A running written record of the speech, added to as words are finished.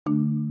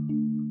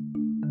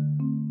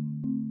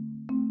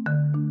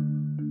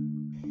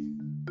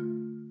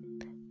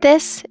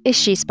This is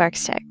She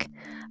Sparks Tech,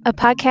 a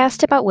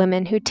podcast about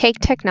women who take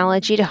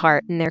technology to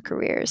heart in their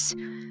careers.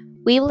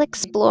 We will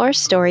explore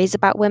stories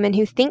about women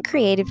who think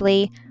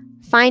creatively,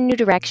 find new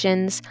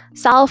directions,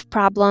 solve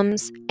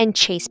problems, and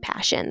chase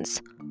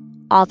passions,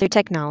 all through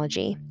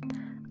technology.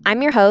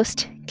 I'm your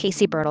host,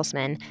 Casey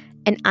Bertelsmann,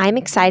 and I'm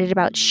excited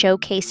about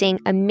showcasing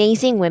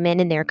amazing women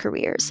in their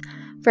careers,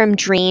 from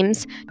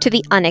dreams to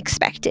the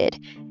unexpected,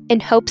 in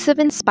hopes of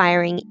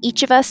inspiring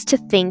each of us to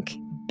think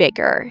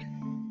bigger.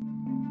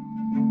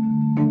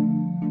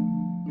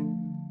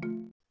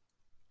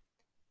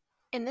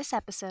 In this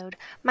episode,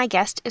 my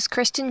guest is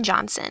Kristin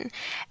Johnson,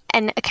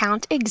 an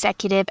account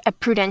executive at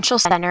Prudential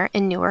Center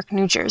in Newark,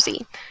 New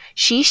Jersey.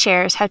 She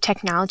shares how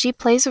technology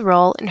plays a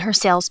role in her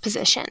sales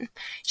position.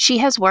 She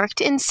has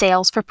worked in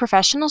sales for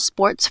professional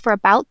sports for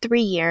about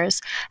 3 years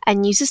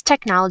and uses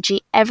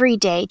technology every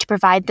day to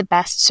provide the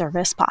best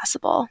service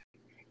possible.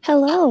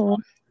 Hello.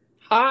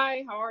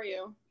 Hi, how are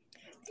you?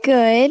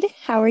 Good.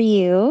 How are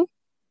you?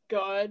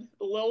 Good.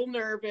 A little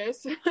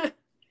nervous.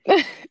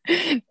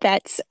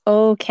 That's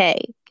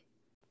okay.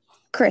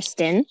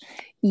 Kristin,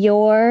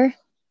 your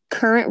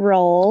current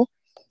role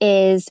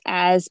is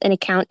as an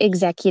account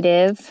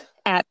executive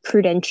at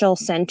Prudential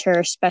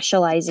Center,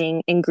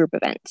 specializing in group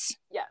events.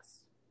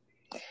 Yes.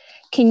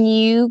 Can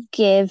you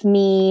give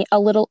me a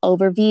little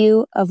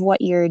overview of what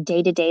your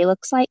day-to-day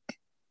looks like?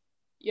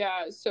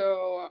 Yeah,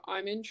 so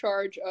I'm in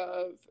charge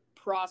of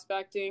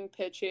prospecting,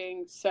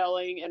 pitching,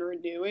 selling, and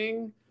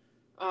renewing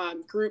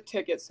group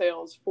ticket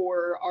sales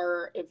for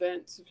our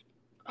events,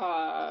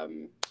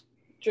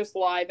 just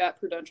live at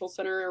Prudential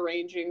Center,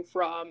 ranging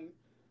from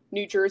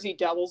New Jersey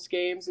Devils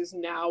games is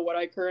now what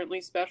I currently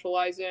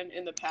specialize in.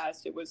 In the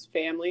past, it was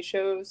family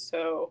shows.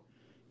 So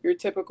your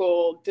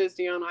typical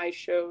Disney on Ice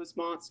shows,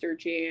 Monster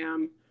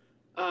Jam,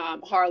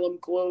 Harlem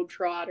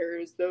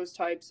Globetrotters, those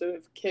types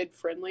of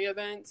kid-friendly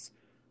events.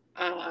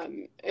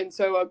 And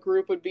so a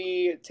group would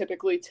be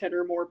typically 10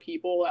 or more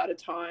people at a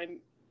time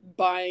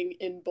buying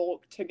in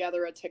bulk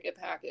together a ticket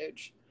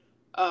package.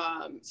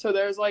 So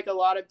there's like a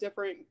lot of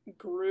different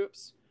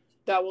groups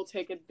that will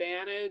take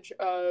advantage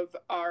of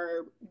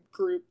our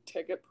group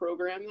ticket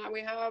program that we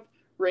have,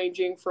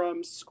 ranging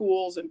from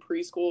schools and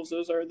preschools.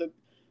 Those are the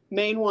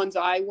main ones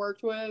I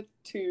worked with,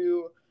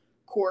 to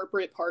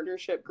corporate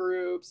partnership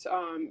groups,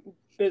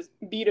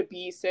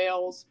 B2B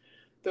sales.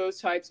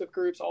 Those types of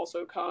groups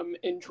also come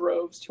in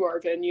droves to our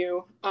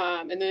venue.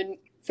 And then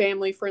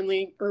family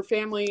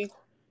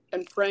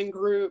and friend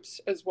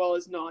groups, as well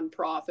as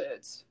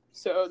nonprofits.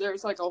 So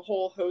there's like a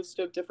whole host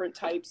of different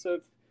types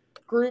of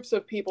groups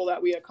of people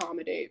that we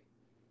accommodate.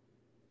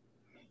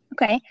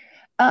 Okay.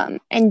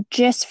 And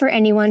just for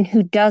anyone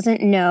who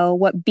doesn't know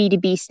what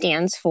B2B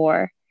stands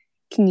for,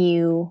 can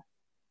you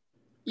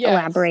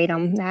elaborate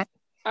on that?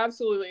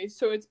 Absolutely.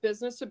 So it's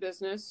business to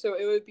business. So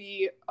it would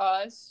be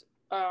us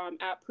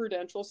at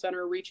Prudential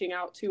Center reaching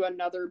out to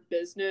another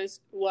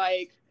business,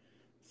 like,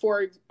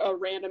 for a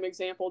random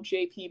example,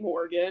 JP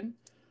Morgan.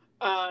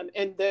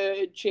 And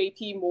the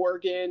JP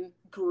Morgan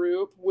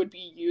group would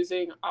be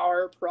using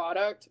our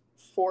product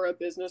for a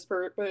business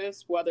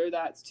purpose, whether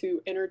that's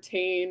to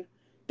entertain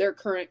their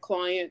current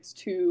clients,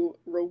 to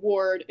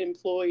reward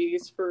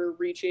employees for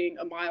reaching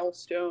a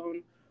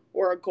milestone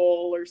or a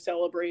goal, or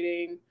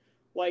celebrating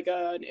like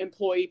an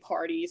employee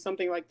party,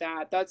 something like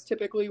that. That's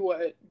typically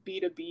what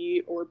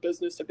B2B or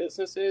business to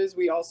business is.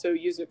 We also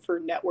use it for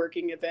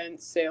networking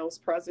events, sales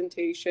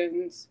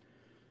presentations,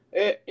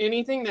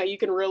 anything that you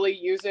can really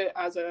use it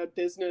as a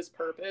business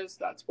purpose.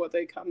 That's what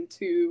they come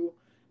to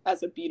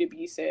as a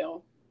B2B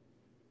sale.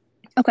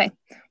 Okay,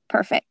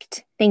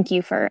 perfect. Thank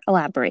you for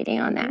elaborating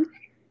on that.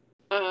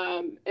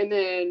 And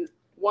then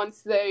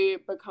once they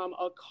become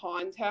a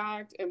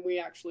contact and we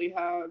actually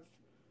have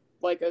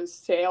like a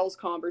sales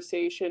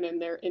conversation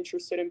and they're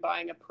interested in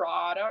buying a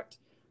product,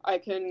 I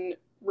can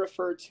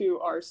refer to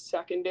our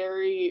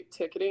secondary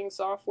ticketing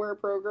software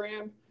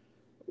program,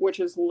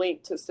 which is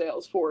linked to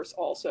Salesforce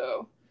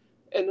also.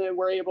 And then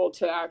we're able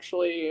to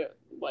actually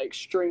like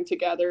string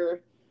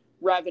together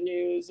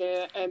revenues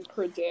and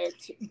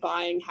predict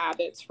buying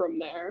habits from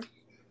there.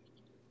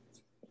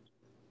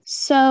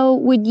 So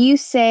would you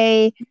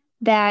say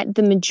that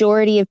the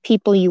majority of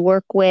people you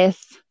work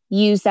with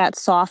use that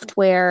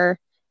software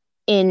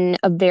in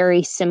a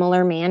very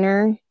similar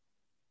manner?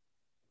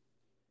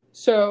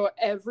 So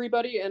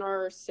everybody in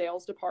our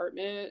sales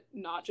department,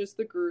 not just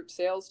the group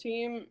sales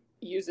team,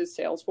 uses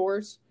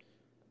Salesforce.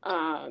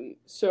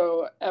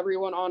 So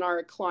everyone on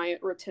our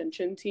client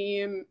retention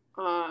team,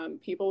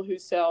 people who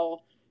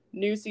sell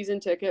new season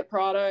ticket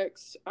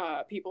products,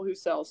 people who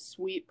sell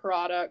suite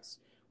products,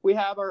 we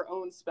have our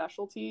own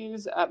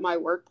specialties at my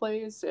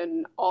workplace,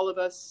 and all of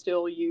us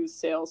still use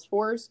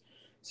Salesforce.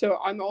 So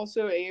I'm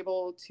also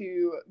able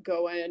to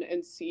go in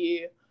and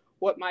see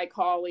what my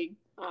colleague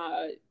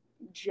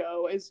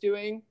Joe is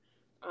doing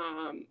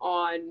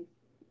on,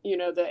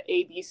 the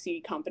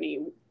ABC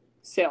company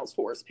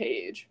Salesforce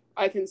page.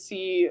 I can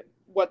see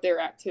what their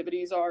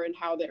activities are and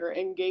how they're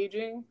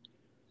engaging.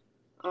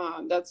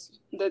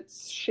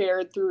 That's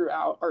shared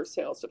throughout our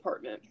sales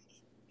department.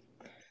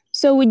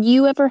 So would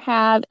you ever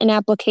have an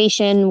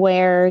application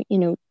where,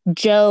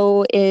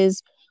 Joe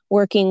is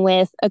working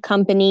with a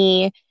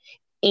company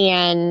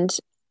and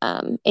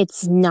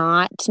it's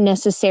not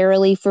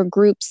necessarily for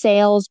group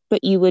sales,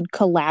 but you would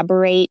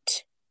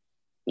collaborate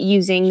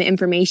using the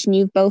information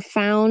you've both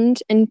found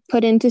and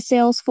put into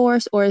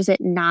Salesforce, or is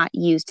it not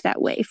used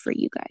that way for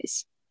you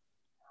guys?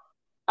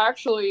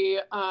 Actually,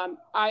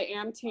 I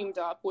am teamed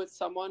up with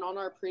someone on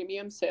our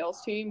premium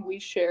sales team. We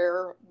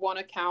share one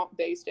account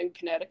based in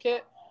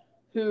Connecticut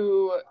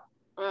who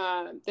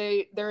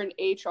they're an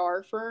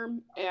HR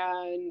firm,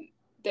 and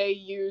they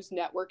use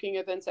networking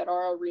events at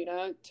our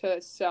arena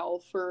to sell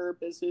for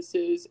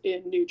businesses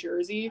in New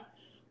Jersey.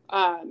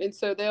 And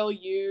so they'll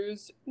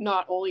use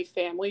not only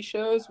family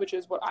shows, which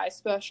is what I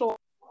specialize,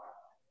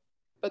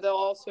 but they'll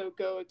also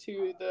go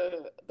to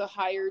the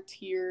higher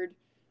tiered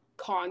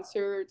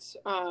concerts,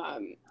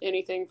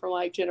 anything from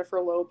like Jennifer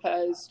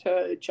Lopez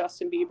to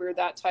Justin Bieber,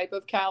 that type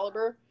of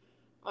caliber.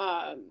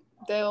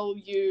 They'll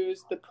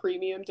use the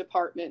premium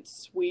department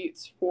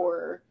suites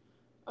for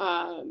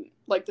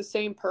like the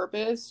same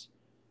purpose.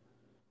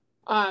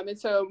 And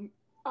so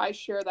I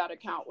share that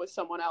account with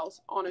someone else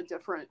on a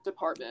different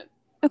department.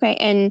 Okay,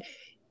 and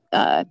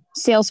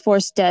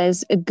Salesforce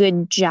does a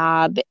good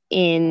job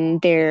in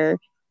their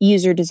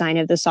user design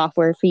of the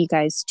software for you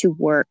guys to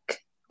work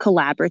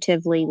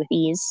collaboratively with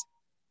ease.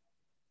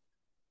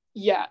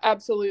 Yeah,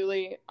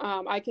 absolutely.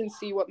 I can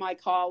see what my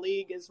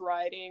colleague is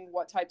writing,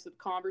 what types of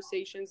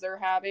conversations they're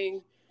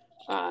having.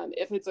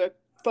 If it's a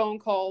phone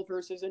call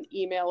versus an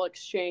email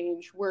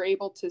exchange, we're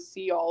able to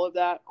see all of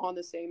that on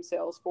the same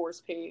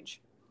Salesforce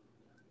page.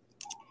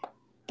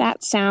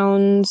 That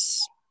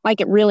sounds like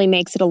it really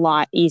makes it a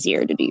lot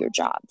easier to do your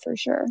job for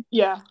sure.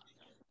 Yeah.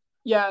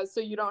 Yeah, so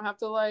you don't have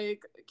to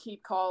like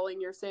keep calling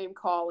your same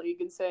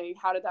colleague and saying,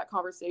 how did that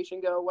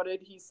conversation go? What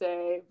did he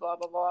say? Blah,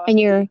 blah, blah. And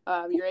you're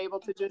able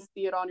to just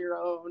see it on your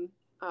own.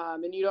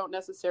 And you don't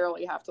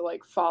necessarily have to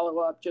like follow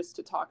up just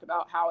to talk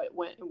about how it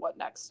went and what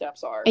next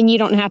steps are. And you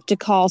don't have to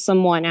call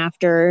someone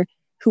after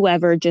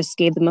whoever just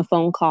gave them a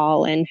phone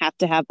call and have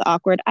to have the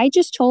awkward, I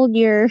just told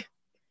your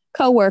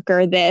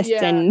coworker this.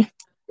 Yeah, and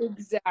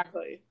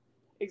exactly.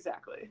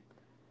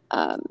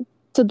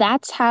 So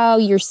that's how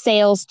your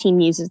sales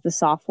team uses the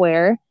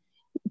software.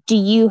 Do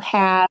you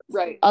have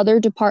other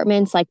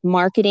departments like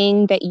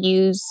marketing that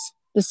use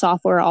the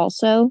software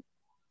also?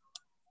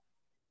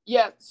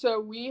 Yeah, so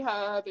we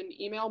have an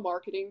email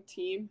marketing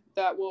team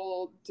that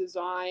will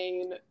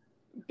design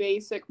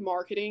basic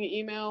marketing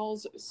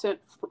emails.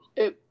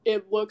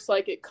 It looks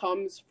like it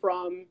comes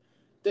from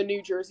the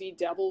New Jersey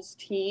Devils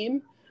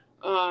team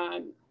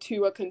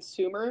to a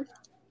consumer,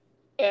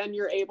 and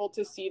you're able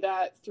to see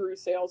that through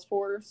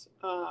Salesforce.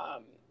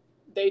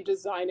 They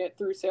design it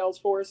through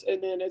Salesforce,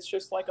 and then it's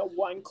just like a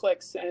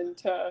one-click send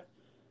to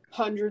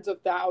hundreds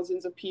of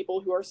thousands of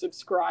people who are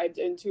subscribed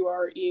into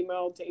our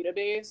email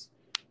database.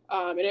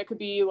 And it could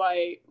be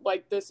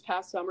like this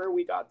past summer,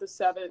 we got the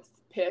 7th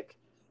pick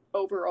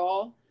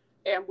overall,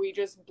 and we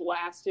just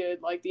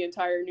blasted like the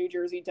entire New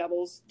Jersey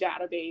Devils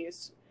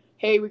database.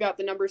 Hey, we got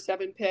the number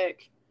 7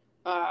 pick.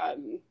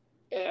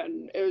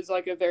 And it was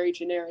like a very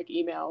generic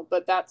email,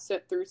 but that's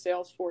sent through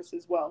Salesforce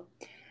as well.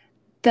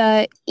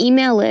 The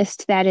email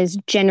list that is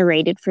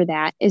generated for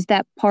that, is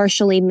that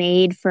partially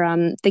made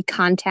from the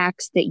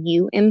contacts that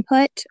you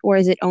input, or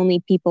is it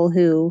only people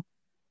who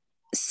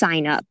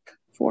sign up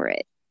for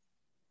it?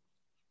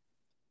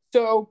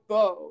 So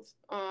both.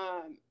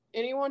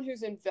 Anyone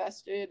who's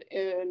invested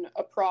in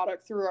a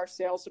product through our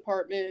sales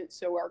department,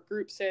 so our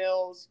group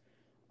sales,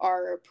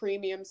 our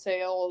premium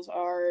sales,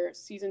 our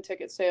season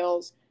ticket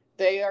sales,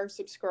 they are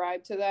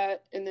subscribed to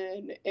that. And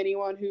then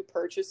anyone who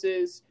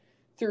purchases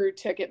through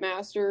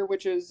Ticketmaster,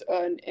 which is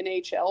an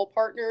NHL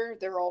partner,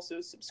 they're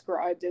also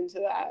subscribed into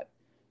that.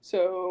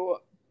 So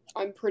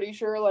I'm pretty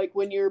sure like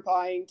when you're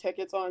buying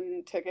tickets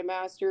on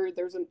Ticketmaster,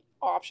 there's an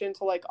option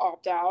to like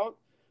opt out,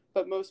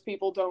 but most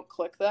people don't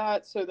click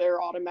that. So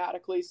they're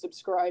automatically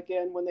subscribed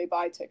in when they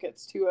buy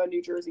tickets to a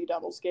New Jersey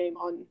Devils game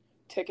on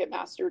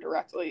Ticketmaster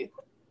directly.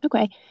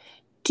 Okay.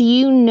 Do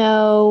you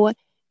know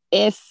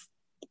if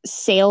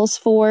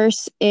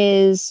Salesforce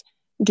is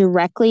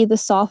directly the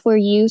software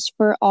used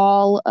for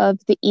all of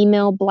the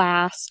email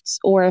blasts,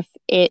 or if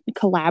it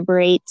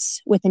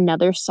collaborates with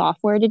another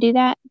software to do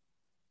that?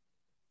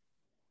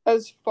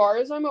 As far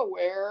as I'm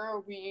aware,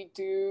 we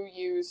do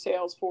use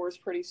Salesforce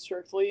pretty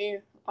strictly.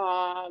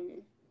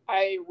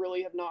 I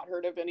really have not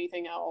heard of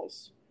anything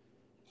else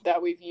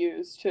that we've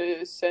used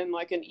to send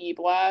like an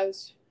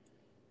e-blast.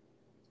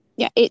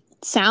 Yeah, it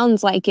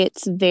sounds like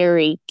it's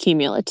very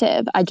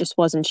cumulative. I just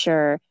wasn't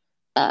sure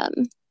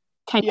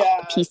kind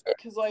of piece it.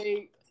 Because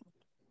like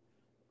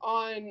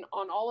on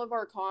all of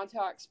our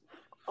contacts'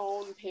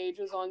 own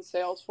pages on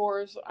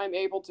Salesforce, I'm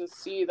able to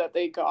see that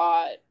they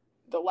got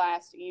the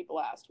last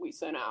e-blast we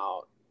sent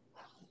out.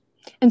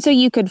 And so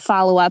you could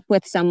follow up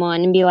with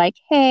someone and be like,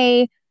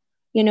 hey,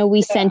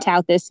 we sent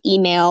out this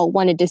email,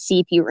 wanted to see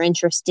if you were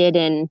interested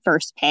in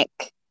first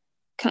pick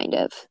kind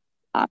of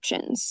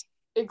options.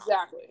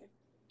 Exactly.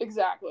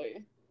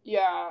 Exactly.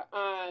 Yeah.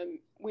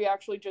 We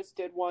actually just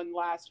did one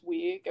last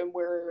week, and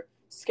we're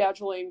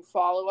scheduling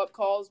follow-up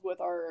calls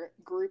with our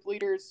group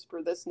leaders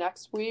for this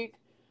next week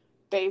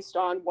based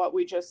on what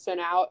we just sent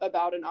out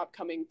about an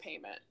upcoming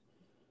payment.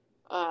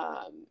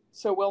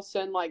 So we'll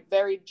send like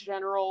very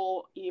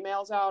general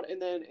emails out,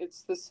 and then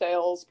it's the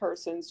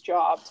salesperson's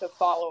job to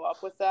follow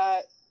up with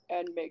that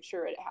and make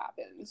sure it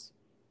happens.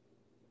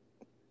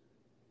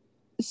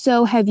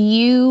 So have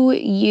you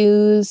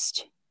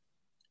used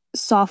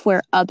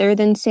software other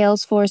than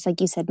Salesforce? Like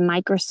you said,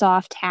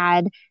 Microsoft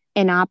had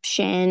an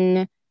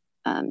option,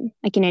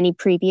 like in any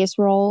previous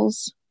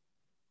roles?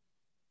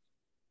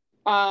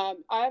 I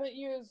haven't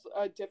used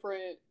a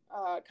different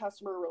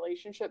customer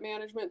relationship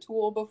management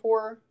tool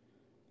before.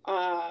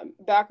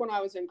 Back when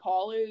I was in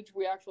college,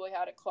 we actually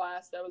had a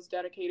class that was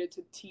dedicated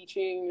to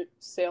teaching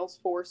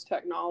Salesforce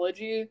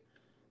technology,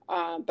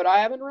 but I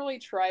haven't really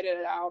tried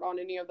it out on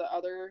any of the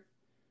other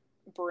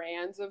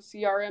brands of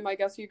CRM, I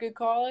guess you could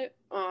call it.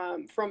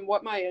 From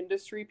what my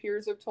industry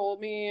peers have told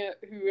me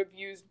who have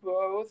used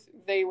both,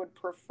 they would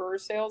prefer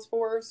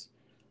Salesforce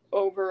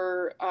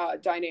over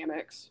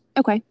Dynamics.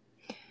 Okay.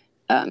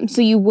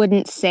 So you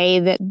wouldn't say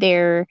that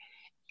there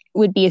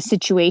would be a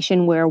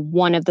situation where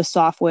one of the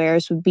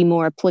softwares would be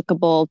more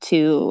applicable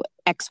to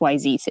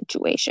XYZ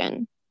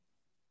situation?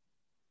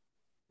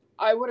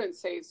 I wouldn't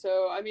say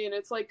so. I mean,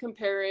 it's like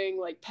comparing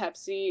like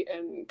Pepsi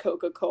and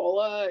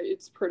Coca-Cola.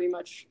 It's pretty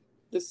much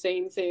the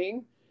same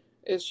thing.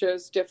 It's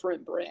just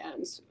different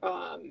brands,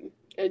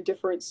 and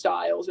different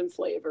styles and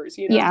flavors,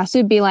 you know? Yeah, so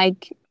it'd be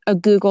like a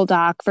Google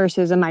Doc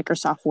versus a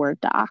Microsoft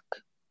Word doc.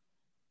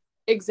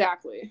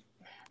 Exactly.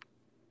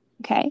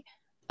 Okay.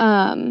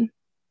 Um,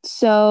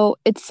 so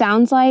it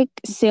sounds like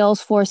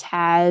Salesforce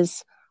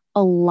has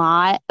a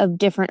lot of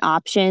different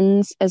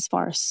options as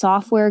far as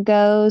software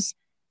goes.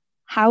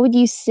 How would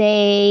you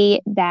say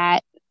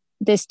that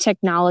this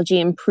technology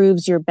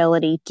improves your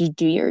ability to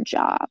do your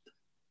job?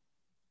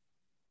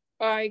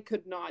 I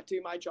could not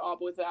do my job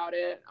without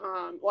it.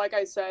 Like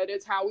I said,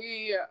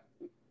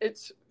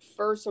 it's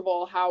first of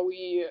all how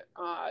we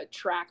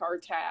track our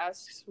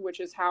tasks, which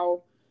is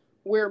how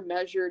we're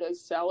measured as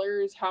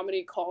sellers. How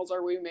many calls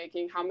are we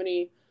making? How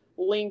many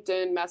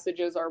LinkedIn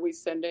messages are we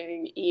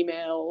sending?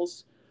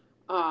 Emails,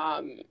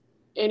 um,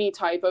 any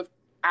type of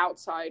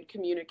outside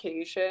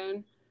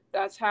communication.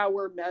 That's how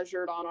we're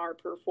measured on our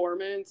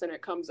performance, and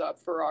it comes up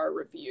for our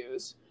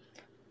reviews.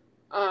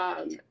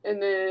 And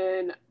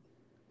then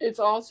it's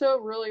also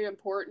really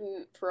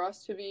important for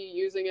us to be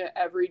using it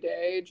every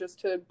day just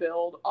to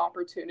build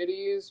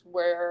opportunities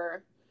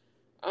where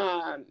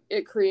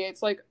it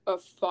creates like a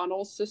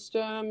funnel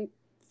system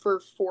for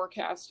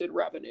forecasted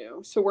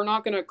revenue. So we're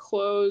not going to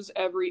close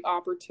every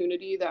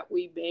opportunity that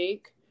we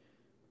make,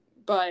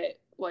 but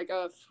like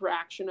a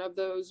fraction of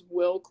those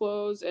will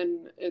close.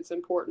 And it's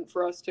important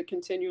for us to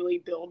continually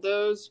build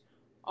those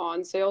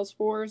on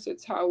Salesforce.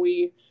 It's how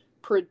we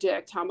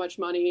predict how much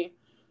money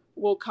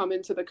will come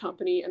into the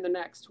company in the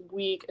next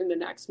week, in the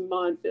next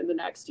month, in the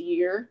next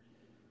year.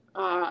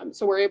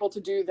 So we're able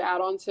to do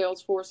that on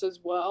Salesforce as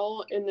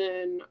well. And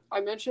then I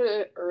mentioned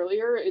it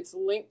earlier, it's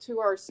linked to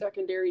our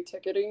secondary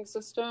ticketing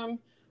system,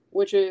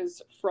 which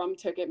is from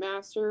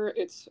Ticketmaster.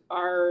 It's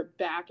our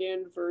back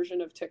end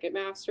version of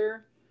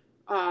Ticketmaster.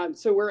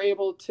 So we're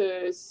able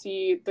to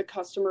see the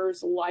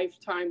customer's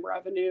lifetime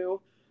revenue,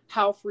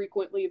 how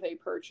frequently they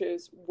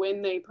purchase,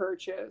 when they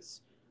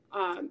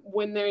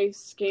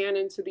scan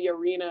into the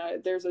arena,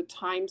 there's a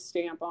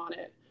timestamp on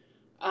it.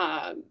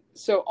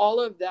 So all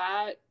of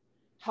that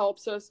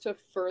helps us to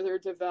further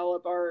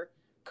develop our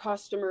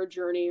customer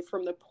journey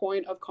from the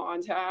point of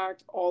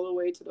contact all the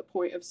way to the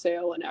point of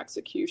sale and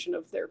execution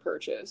of their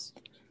purchase.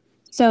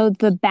 So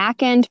the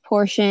back end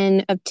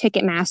portion of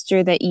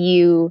Ticketmaster that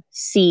you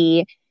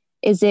see,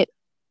 is it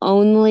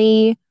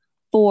only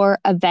for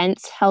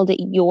events held at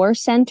your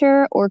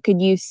center, or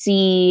could you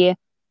see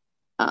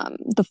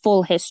the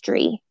full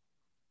history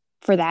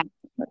for that?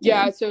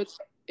 Yeah, so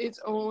it's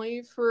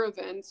only for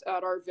events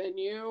at our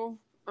venue,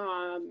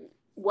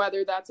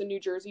 whether that's a New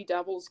Jersey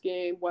Devils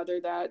game,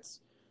 whether that's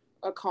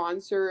a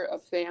concert, a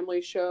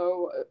family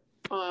show,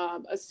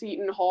 a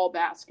Seton Hall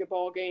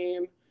basketball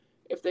game.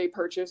 If they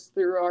purchase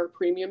through our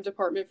premium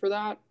department for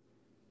that,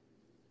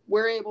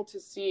 we're able to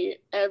see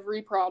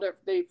every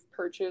product they've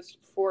purchased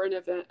for an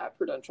event at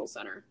Prudential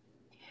Center.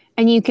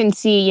 And you can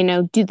see,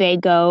 do they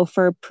go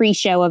for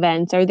pre-show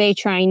events? Are they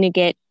trying to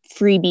get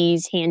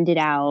freebies handed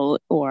out,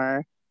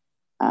 or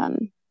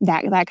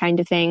that kind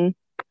of thing?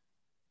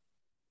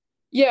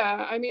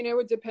 Yeah, I mean, it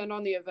would depend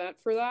on the event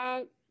for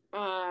that.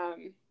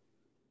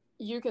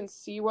 You can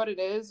see what it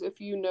is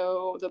if you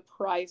know the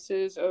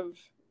prices of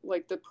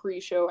like the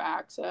pre-show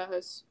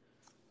access,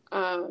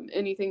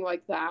 anything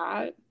like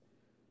that.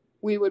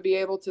 We would be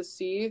able to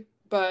see,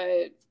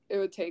 but it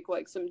would take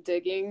like some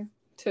digging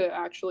to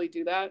actually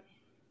do that.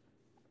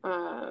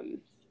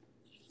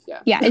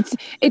 Yeah,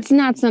 it's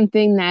not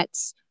something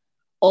that's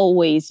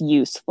always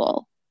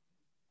useful.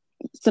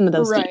 Some of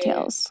those Right.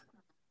 details.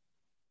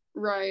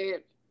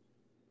 Right.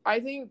 I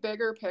think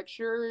bigger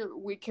picture,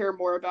 we care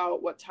more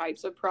about what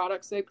types of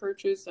products they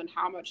purchase and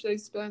how much they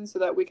spend so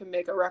that we can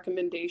make a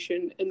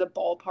recommendation in the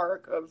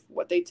ballpark of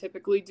what they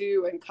typically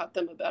do and cut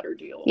them a better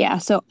deal. Yeah,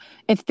 so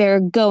if they're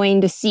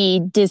going to see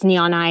Disney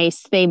on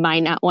Ice, they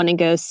might not want to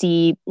go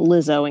see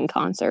Lizzo in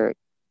concert.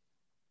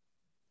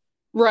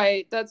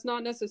 Right. That's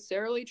not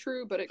necessarily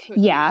true, but it could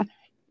Yeah. be.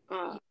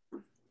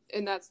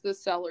 And that's the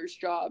seller's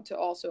job to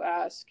also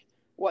ask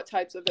what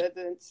types of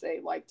events they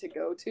like to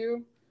go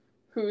to,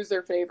 who's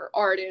their favorite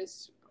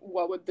artist,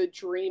 what would the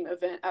dream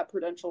event at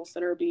Prudential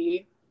Center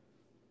be.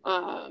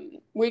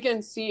 We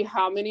can see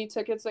how many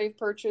tickets they've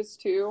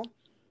purchased too.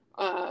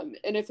 And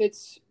if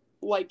it's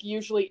like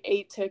usually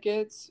 8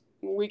 tickets,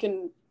 we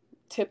can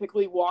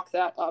typically walk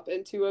that up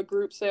into a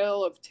group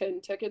sale of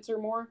 10 tickets or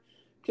more,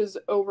 because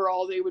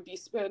overall they would be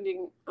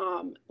spending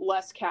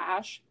less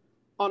cash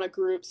on a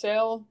group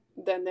sale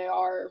than they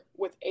are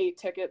with 8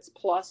 tickets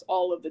plus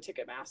all of the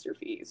Ticketmaster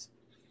fees.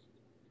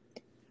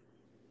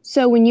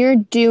 So when you're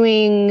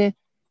doing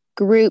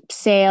group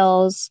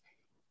sales,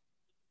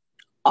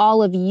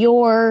 all of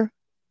your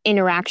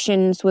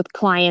interactions with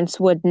clients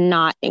would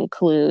not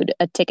include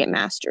a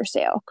Ticketmaster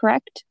sale,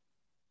 correct?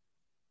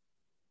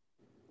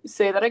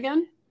 Say that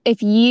again?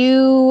 If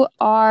you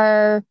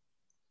are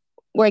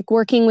like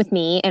working with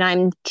me and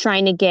I'm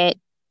trying to get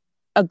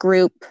a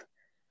group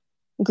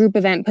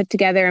event put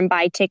together and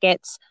buy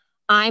tickets,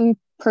 I'm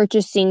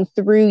purchasing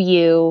through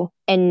you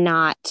and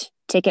not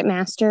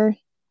Ticketmaster.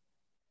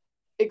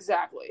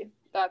 Exactly.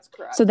 That's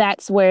correct. So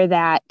that's where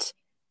that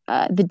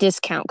the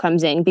discount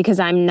comes in, because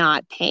I'm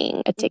not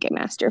paying a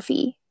Ticketmaster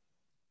fee.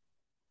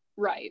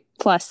 Right.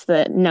 Plus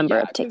the number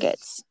of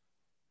tickets.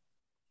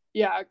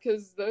 Yeah,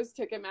 because those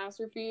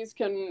Ticketmaster fees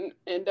can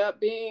end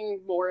up being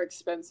more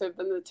expensive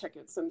than the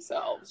tickets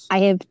themselves.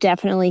 I have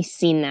definitely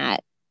seen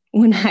that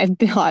when I've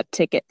bought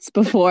tickets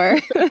before.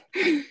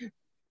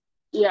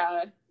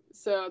 Yeah,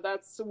 so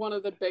that's one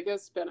of the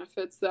biggest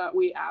benefits that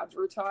we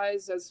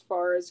advertise as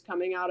far as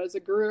coming out as a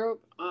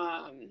group.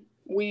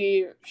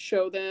 We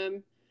show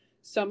them,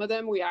 some of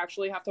them we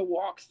actually have to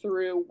walk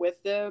through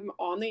with them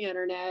on the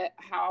internet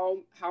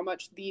how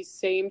much these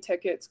same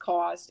tickets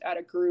cost at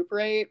a group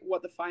rate,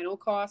 what the final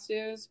cost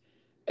is,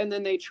 and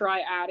then they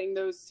try adding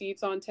those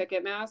seats on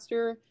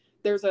Ticketmaster.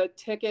 There's a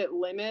ticket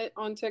limit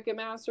on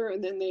Ticketmaster,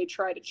 and then they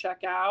try to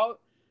check out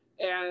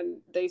and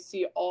they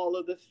see all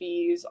of the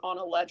fees on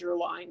a ledger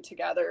line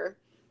together,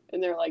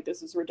 and they're like,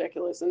 this is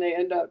ridiculous, and they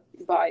end up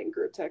buying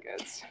group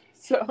tickets.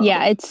 So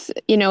yeah, it's,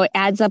 it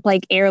adds up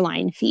like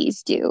airline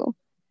fees do.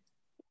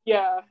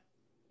 Yeah,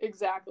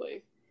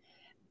 exactly.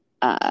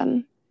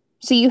 So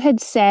you had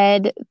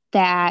said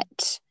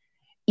that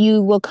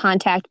you will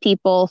contact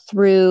people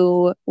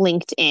through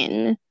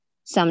LinkedIn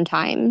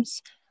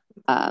sometimes.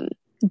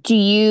 Do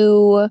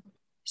you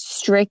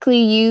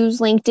strictly use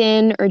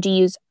LinkedIn, or do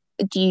you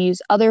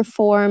use other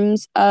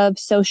forms of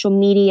social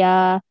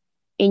media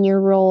in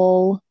your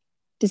role?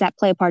 Does that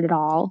play a part at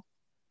all?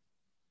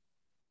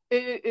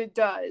 It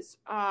does.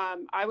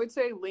 I would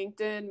say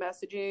LinkedIn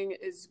messaging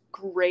is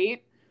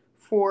great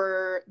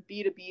for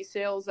B2B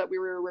sales that we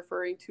were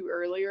referring to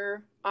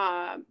earlier,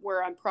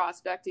 where I'm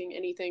prospecting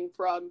anything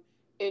from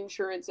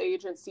insurance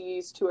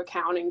agencies to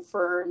accounting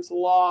firms,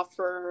 law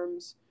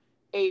firms,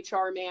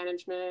 HR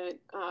management,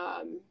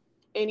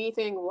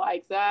 anything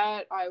like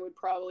that. I would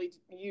probably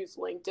use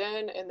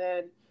LinkedIn. And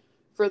then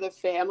for the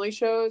family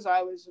shows,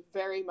 I was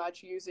very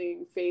much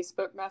using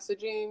Facebook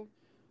messaging.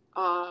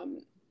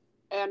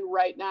 And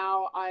right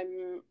now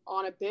I'm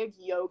on a big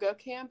yoga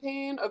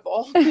campaign of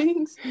all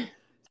things.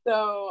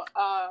 So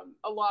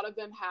a lot of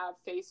them have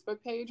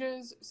Facebook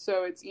pages,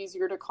 so it's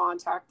easier to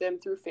contact them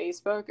through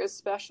Facebook,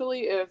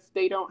 especially if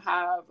they don't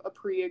have a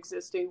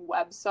pre-existing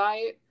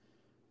website.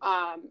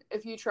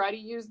 If you try to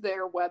use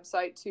their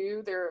website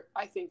too,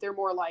 I think they're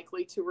more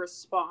likely to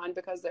respond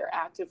because they're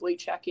actively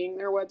checking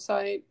their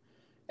website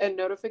and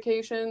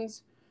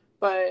notifications.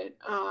 But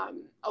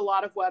a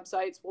lot of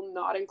websites will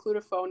not include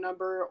a phone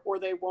number, or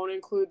they won't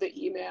include the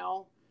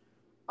email.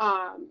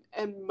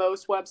 And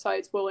most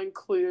websites will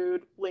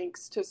include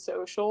links to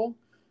social.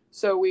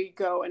 So we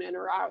go and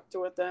interact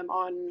with them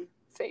on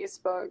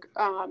Facebook.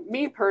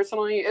 Me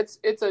personally,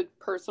 it's a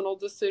personal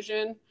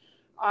decision.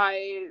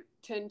 I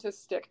tend to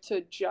stick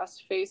to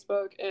just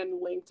Facebook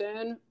and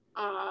LinkedIn.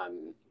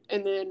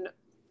 And then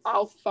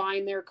I'll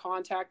find their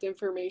contact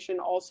information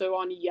also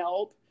on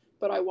Yelp,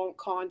 but I won't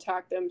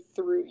contact them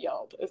through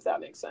Yelp, if that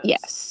makes sense.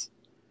 Yes.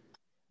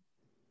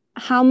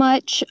 How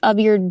much of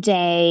your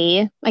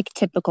day, like a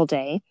typical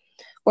day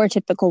or a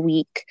typical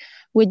week,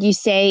 would you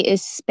say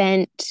is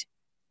spent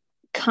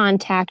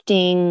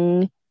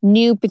contacting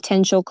new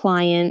potential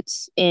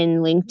clients in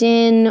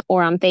LinkedIn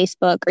or on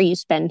Facebook, or you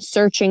spend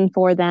searching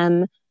for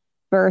them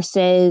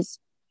versus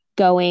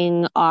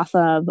going off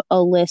of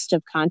a list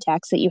of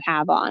contacts that you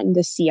have on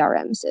the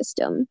CRM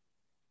system?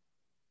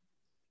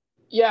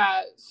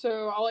 Yeah,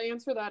 so I'll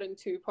answer that in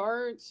 2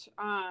 parts.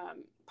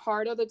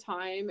 part of the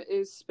time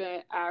is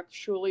spent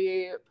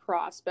actually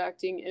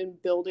prospecting and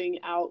building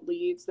out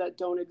leads that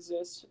don't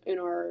exist in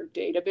our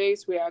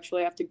database. We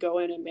actually have to go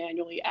in and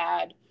manually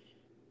add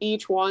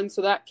each one,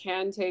 so that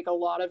can take a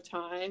lot of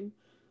time.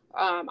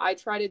 I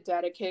try to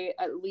dedicate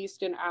at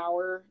least an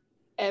hour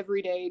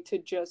every day to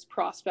just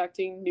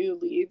prospecting new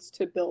leads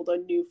to build a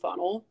new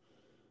funnel.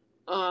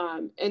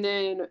 And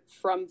then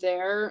from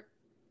there,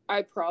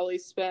 I probably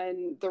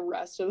spend the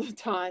rest of the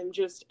time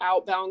just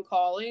outbound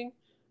calling.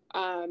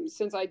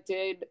 Since I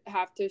did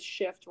have to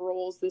shift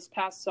roles this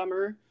past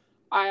summer,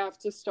 I have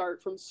to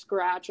start from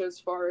scratch as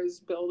far as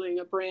building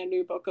a brand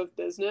new book of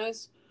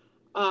business.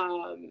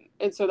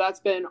 And so that's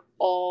been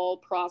all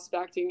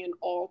prospecting and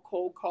all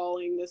cold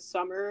calling this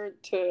summer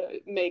to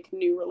make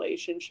new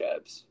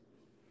relationships.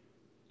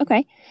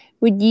 Okay.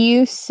 Would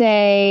you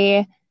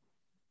say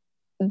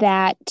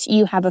that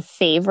you have a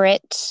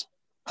favorite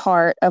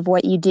part of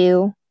what you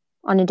do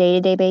on a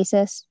day-to-day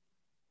basis?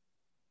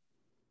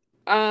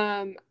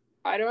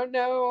 I don't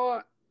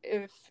know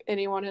if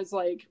anyone has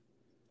like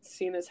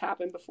seen this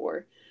happen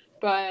before,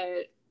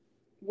 but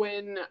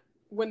when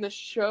when the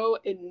show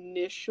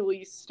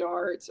initially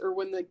starts, or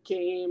when the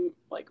game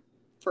like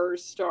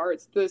first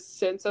starts, the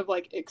sense of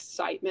like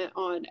excitement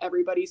on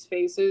everybody's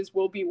faces.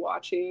 We'll be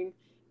watching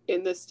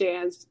in the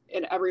stands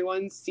and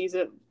everyone sees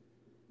it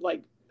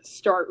like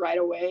start right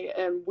away,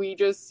 and we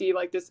just see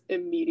like this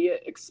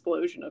immediate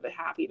explosion of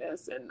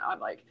happiness, and I'm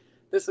like,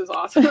 this is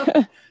awesome.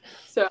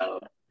 So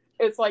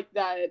it's like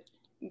that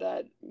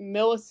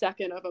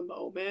millisecond of a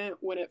moment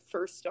when it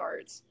first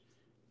starts,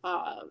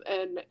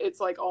 and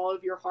it's like all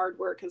of your hard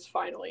work has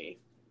finally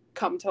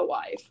come to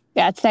life.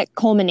 Yeah, it's that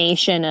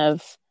culmination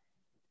of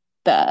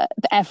the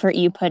effort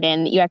you put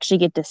in that you actually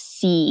get to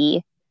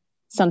see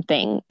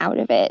something out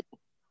of it.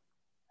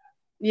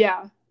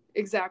 Yeah,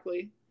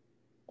 exactly.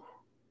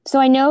 So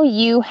I know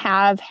you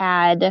have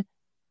had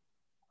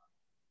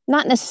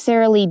not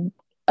necessarily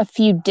a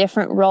few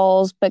different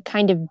roles, but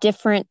kind of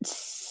different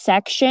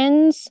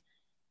sections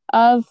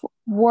of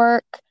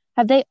work.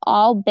 Have they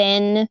all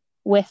been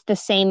with the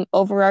same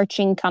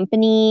overarching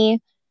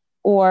company,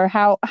 or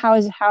how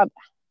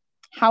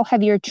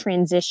have your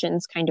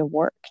transitions kind of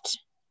worked?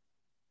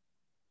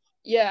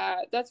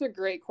 Yeah, that's a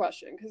great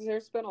question because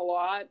there's been a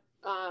lot.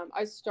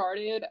 I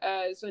started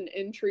as an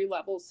entry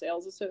level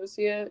sales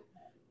associate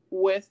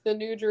with the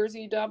New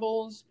Jersey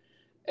Devils,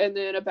 and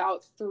then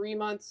about 3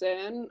 months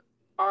in,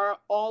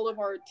 all of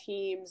our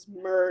teams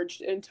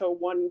merged into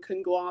one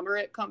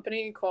conglomerate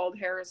company called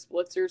Harris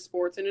Blitzer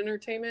Sports and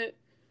Entertainment,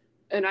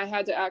 and I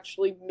had to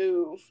actually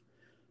move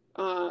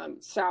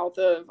south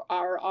of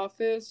our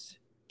office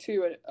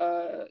to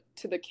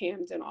the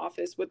Camden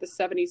office with the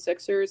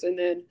 76ers, and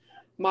then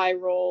my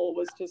role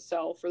was to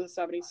sell for the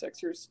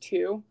 76ers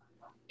too,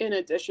 in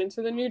addition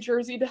to the New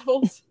Jersey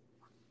Devils.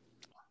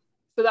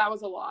 So that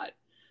was a lot.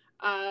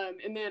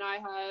 And then I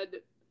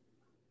had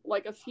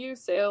like a few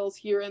sales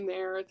here and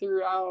there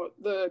throughout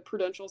the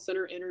Prudential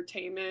Center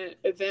entertainment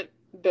event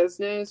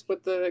business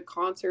with the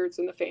concerts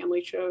and the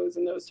family shows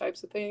and those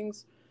types of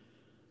things.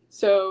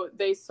 So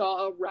they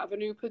saw a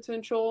revenue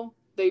potential.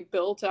 They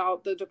built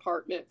out the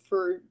department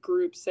for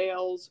group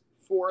sales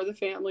for the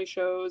family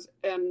shows,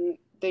 and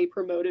they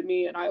promoted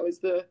me, and I was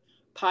the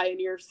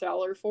pioneer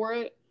seller for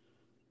it.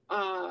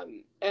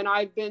 And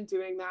I've been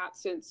doing that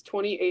since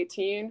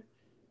 2018.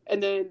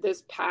 And then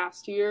this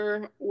past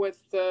year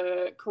with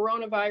the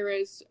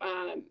coronavirus,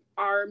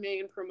 our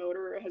main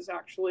promoter has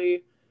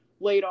actually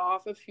laid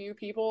off a few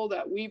people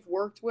that we've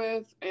worked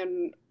with,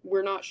 and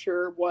we're not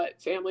sure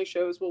what family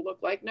shows will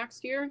look like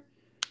next year.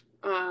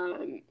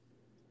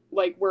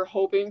 Like, we're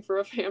hoping for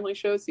a family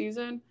show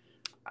season.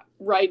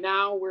 Right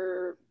now,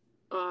 we're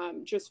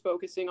just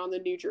focusing on the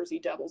New Jersey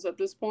Devils at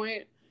this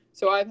point.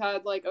 So I've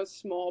had like a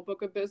small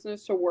book of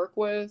business to work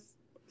with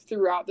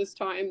throughout this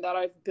time that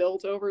I've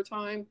built over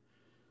time.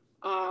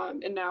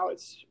 And now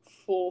it's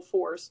full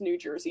force New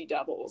Jersey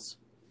Devils.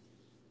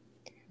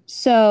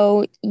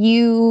 So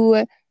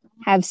you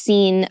have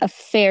seen a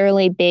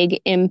fairly big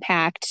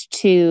impact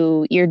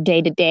to your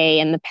day-to-day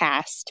in the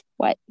past,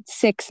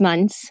 6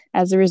 months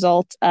as a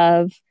result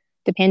of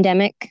the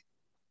pandemic?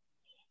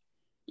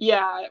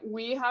 Yeah,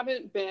 we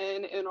haven't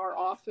been in our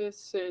office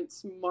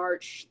since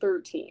March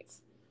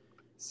 13th.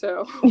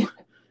 So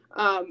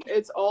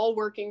it's all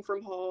working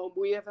from home.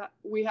 We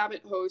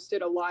haven't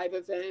hosted a live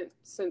event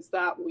since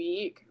that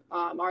week.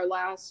 Our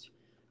last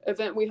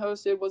event we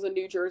hosted was a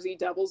New Jersey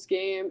Devils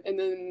game, and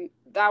then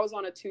that was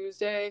on a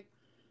Tuesday.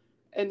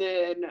 And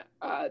then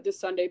the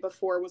Sunday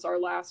before was our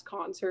last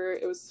concert.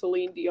 It was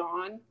Celine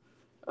Dion.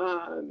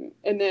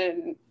 And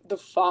then the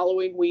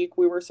following week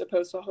we were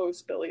supposed to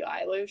host Billie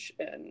Eilish,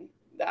 and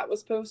that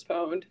was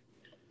postponed.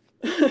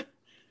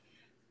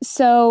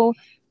 So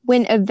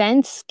when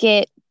events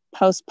get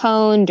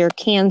postponed or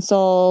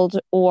canceled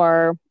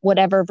or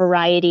whatever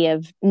variety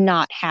of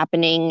not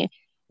happening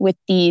with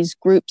these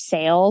group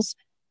sales,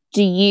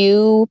 do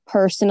you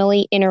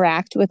personally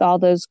interact with all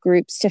those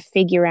groups to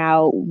figure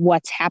out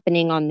what's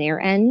happening on their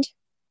end?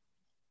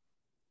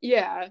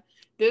 Yeah,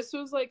 this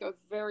was like a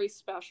very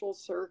special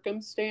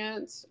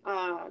circumstance.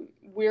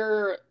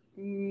 We're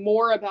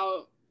more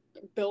about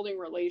building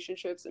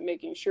relationships and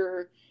making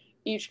sure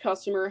each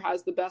customer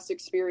has the best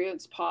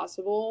experience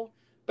possible,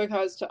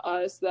 because to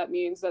us that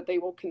means that they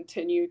will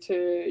continue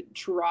to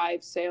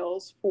drive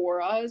sales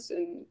for us,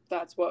 and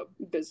that's what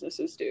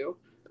businesses do,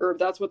 or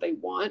that's what they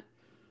want.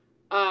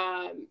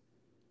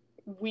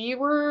 We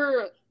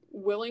were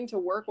willing to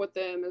work with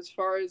them as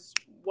far as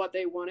what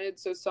they wanted.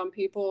 So some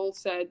people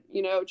said,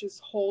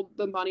 just hold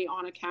the money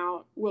on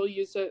account, we'll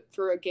use it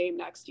for a game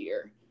next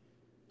year.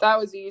 That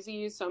was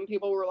easy. Some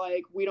people were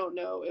like, we don't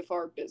know if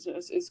our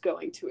business is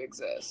going to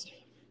exist,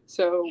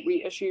 so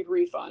we issued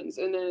refunds.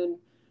 And then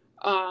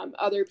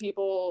other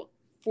people,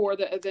 for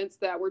the events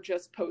that were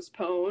just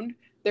postponed,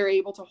 they're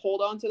able to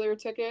hold on to their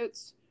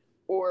tickets,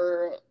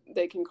 or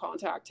they can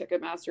contact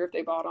Ticketmaster if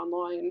they bought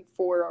online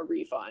for a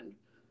refund.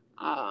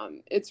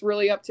 It's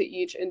really up to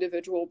each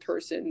individual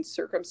person's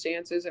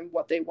circumstances and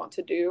what they want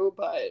to do,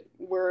 but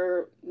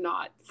we're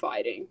not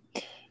fighting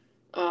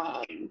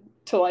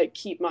to like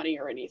keep money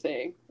or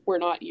anything. We're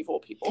not evil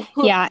people.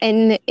 Yeah,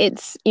 and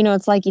it's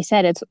like you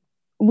said,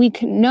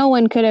 no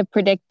one could have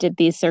predicted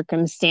these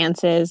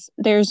circumstances.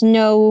 There's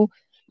no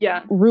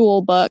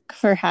rule book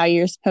for how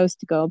you're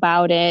supposed to go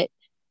about it.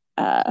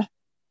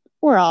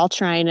 We're all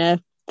trying to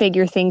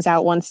figure things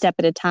out one step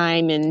at a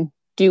time and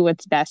do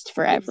what's best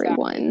for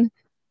everyone.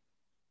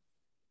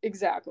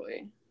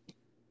 Exactly.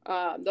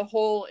 The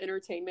whole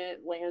entertainment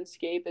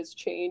landscape is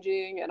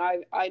changing, and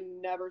I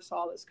never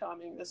saw this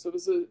coming. This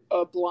was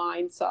a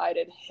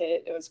blindsided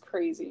hit. It was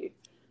crazy.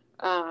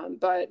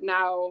 But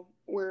now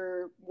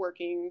we're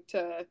working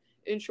to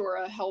ensure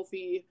a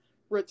healthy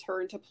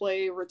return to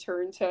play,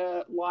 return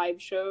to live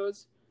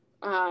shows,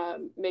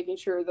 making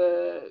sure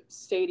the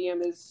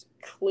stadium is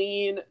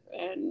clean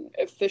and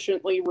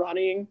efficiently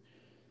running,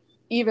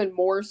 even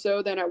more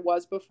so than it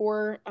was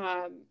before.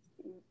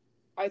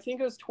 I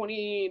think it was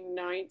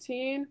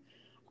 2019.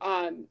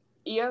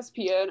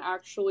 ESPN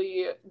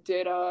actually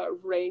did a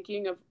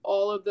ranking of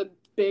all of the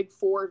big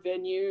four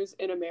venues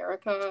in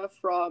America,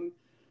 from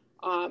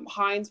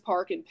Heinz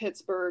Park in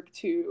Pittsburgh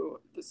to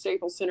the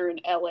Staples Center in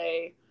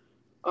LA.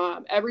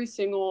 Every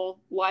single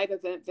live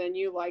event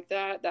venue like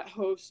that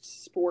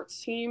hosts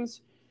sports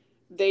teams,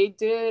 they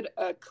did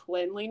a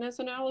cleanliness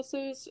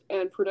analysis,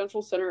 and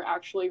Prudential Center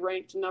actually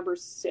ranked number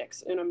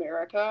 6 in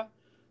America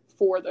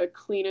for the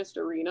cleanest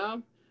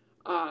arena.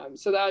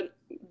 So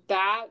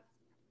that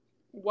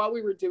what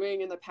we were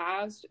doing in the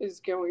past is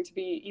going to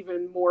be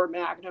even more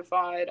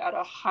magnified at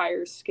a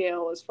higher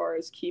scale as far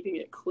as keeping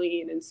it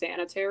clean and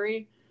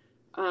sanitary,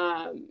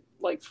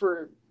 like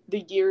for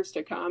the years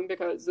to come,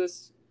 because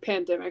this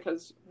pandemic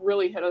has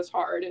really hit us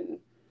hard. And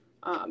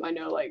I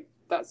know like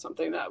that's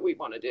something that we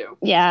want to do.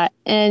 Yeah.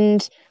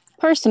 And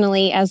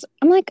personally, as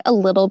I'm like a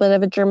little bit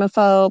of a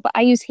germaphobe,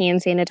 I use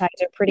hand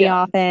sanitizer pretty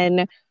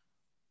often.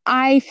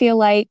 I feel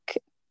like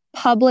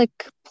public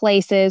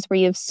places where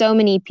you have so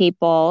many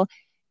people,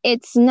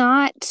 it's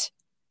not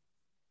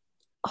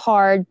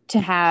hard to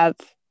have,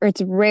 or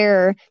it's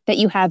rare that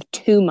you have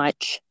too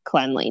much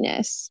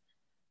cleanliness.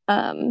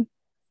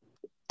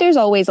 There's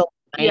always a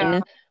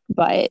line,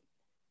 but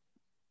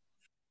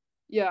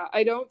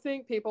I don't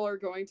think people are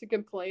going to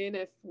complain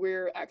if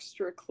we're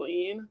extra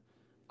clean.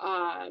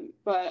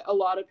 But a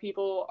lot of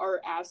people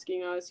are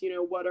asking us,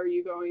 what are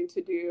you going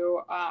to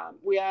do?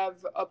 We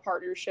have a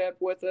partnership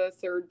with a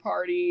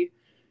third-party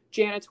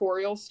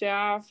janitorial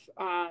staff.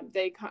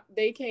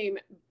 They came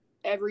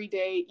every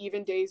day,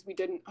 even days we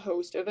didn't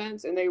host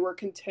events, and they were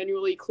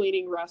continually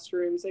cleaning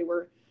restrooms. They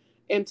were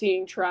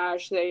emptying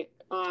trash.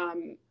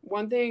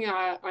 One thing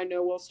I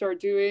know we'll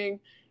start doing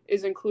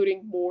is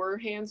including more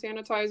hand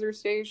sanitizer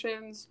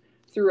stations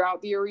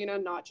throughout the arena,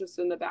 not just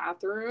in the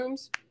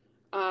bathrooms.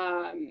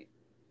 And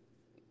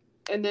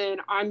then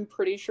I'm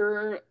pretty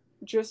sure,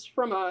 just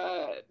from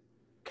a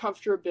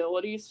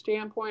comfortability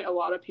standpoint, a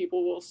lot of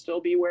people will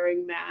still be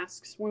wearing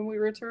masks when we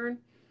return,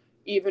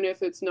 even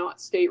if it's not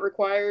state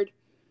required.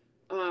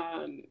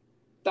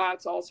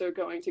 That's also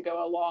going to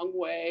go a long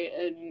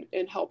way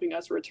in helping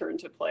us return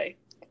to play.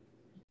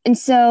 And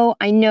so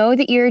I know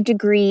that your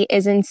degree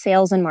is in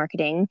sales and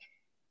marketing,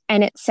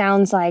 and it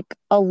sounds like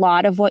a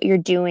lot of what you're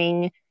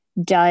doing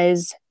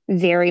does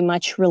very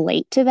much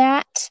relate to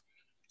that.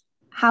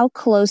 How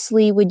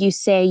closely would you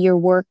say your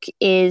work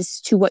is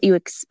to what you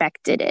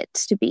expected it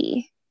to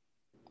be?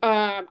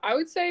 I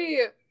would say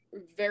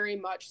very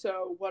much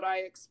so what I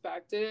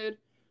expected.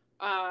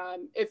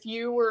 If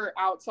you were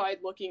outside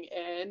looking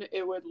in,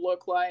 it would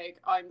look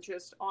like I'm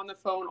just on the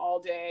phone all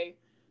day,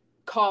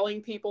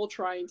 calling people,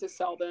 trying to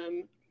sell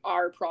them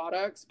our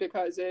products,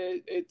 because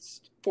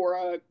it's for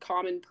a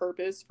common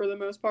purpose for the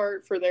most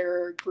part, for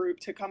their group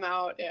to come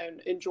out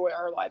and enjoy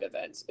our live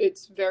events.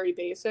 It's very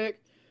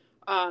basic.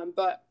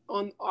 But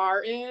on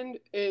our end,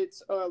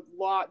 it's a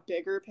lot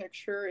bigger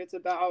picture. It's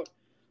about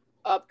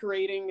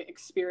upgrading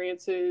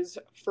experiences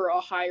for a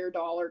higher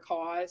dollar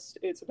cost.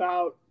 It's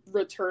about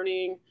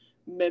returning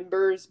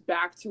members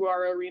back to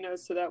our arena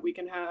so that we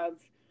can have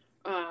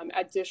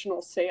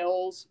additional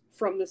sales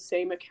from the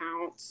same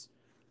accounts.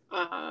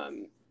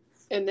 And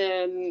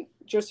then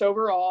just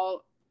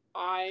overall,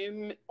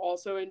 I'm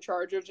also in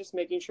charge of just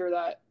making sure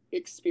that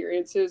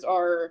experiences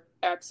are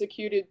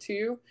executed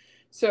too.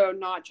 So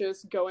not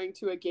just going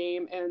to a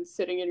game and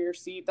sitting in your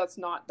seat. That's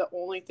not the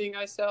only thing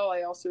I sell.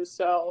 I also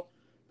sell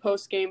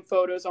post-game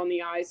photos on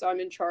the ice. I'm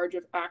in charge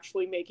of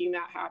actually making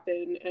that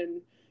happen,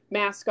 and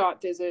mascot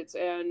visits,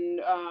 and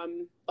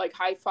like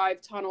high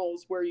five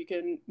tunnels where you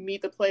can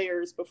meet the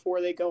players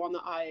before they go on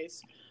the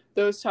ice.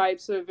 Those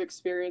types of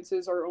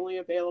experiences are only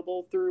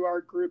available through our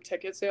group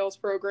ticket sales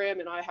program,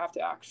 and I have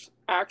to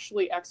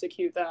actually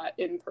execute that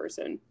in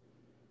person.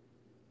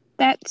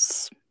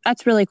 That's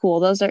really cool.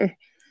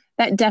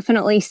 That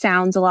definitely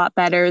sounds a lot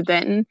better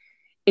than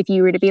if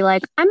you were to be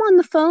like, I'm on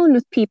the phone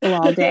with people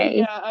all day.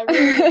 Yeah, I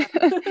really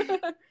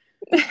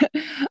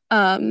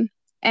am.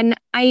 And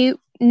I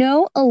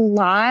know a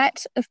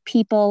lot of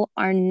people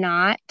are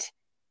not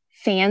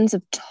fans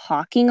of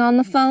talking on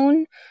the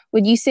phone.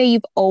 Would you say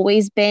you've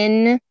always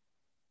been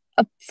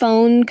a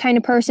phone kind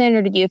of person,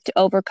 or did you have to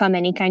overcome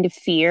any kind of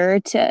fear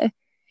to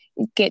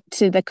get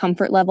to the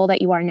comfort level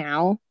that you are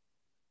now?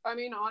 I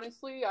mean,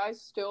 honestly, I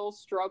still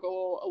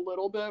struggle a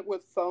little bit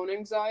with phone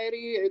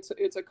anxiety.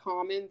 It's a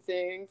common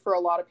thing for a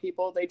lot of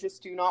people. They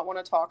just do not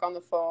want to talk on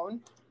the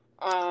phone.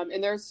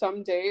 And there's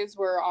some days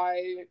where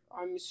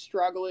I'm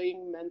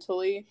struggling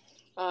mentally,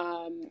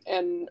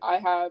 and I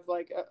have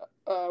like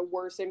a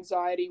worse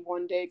anxiety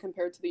one day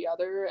compared to the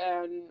other,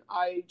 and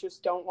I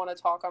just don't want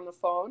to talk on the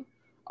phone.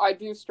 I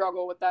do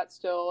struggle with that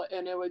still,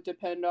 and it would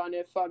depend on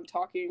if I'm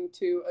talking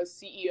to a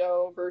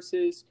CEO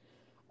versus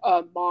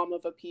a mom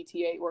of a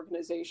PTA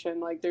organization.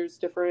 Like there's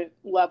different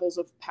levels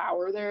of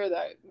power there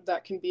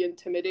that can be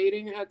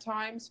intimidating at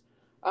times,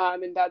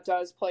 and that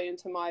does play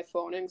into my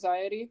phone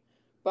anxiety.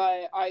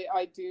 But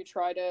I do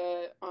try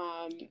to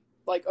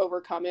like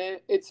overcome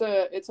it. It's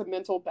a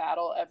mental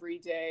battle every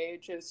day,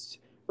 just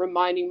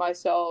reminding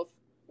myself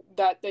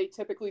that they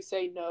typically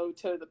say no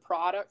to the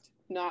product,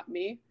 not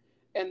me,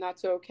 and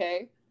that's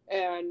okay.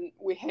 And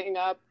we hang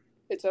up,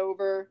 it's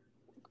over,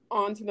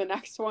 on to the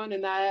next one,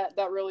 and that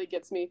really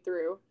gets me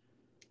through.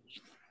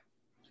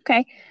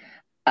 Okay.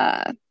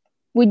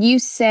 Would you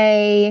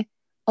say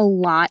a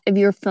lot of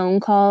your phone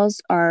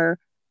calls are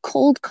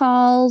cold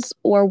calls,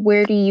 or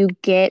where do you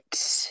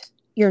get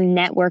your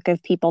network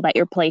of people that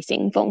you're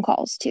placing phone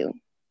calls to?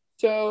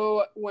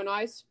 So when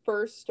I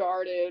first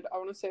started, I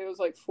want to say it was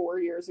like 4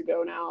 years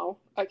ago now.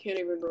 I can't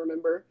even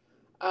remember.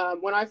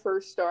 When I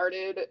first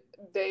started,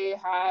 they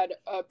had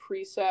a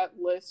preset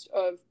list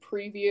of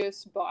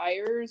previous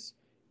buyers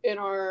in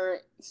our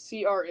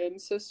CRM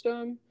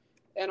system,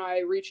 and I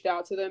reached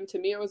out to them. To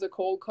me, it was a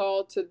cold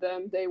call. To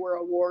them, they were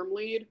a warm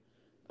lead,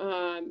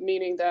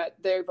 meaning that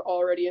they've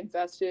already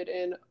invested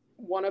in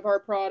one of our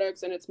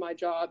products, and it's my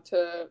job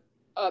to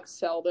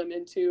upsell them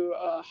into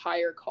a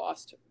higher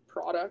cost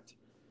product.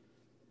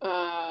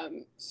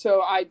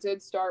 So I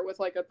did start with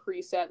like a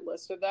preset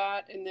list of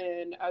that. And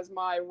then as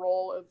my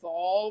role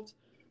evolved,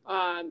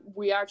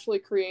 we actually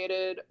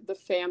created the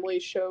family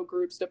show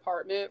groups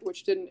department,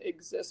 which didn't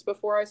exist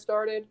before I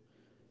started.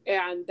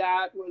 And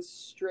that was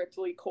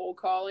strictly cold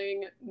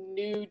calling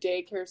new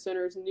daycare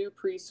centers, new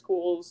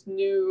preschools,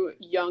 new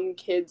young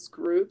kids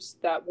groups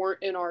that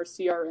weren't in our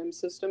CRM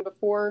system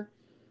before.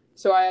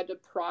 So I had to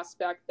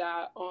prospect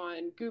that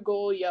on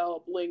Google,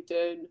 Yelp,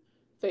 LinkedIn,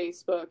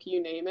 Facebook,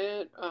 you name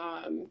it.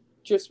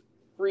 Just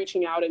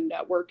reaching out and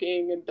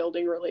networking and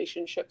building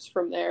relationships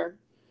from there,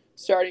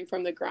 starting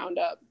from the ground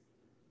up.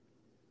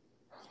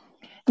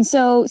 And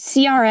so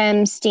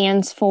CRM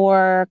stands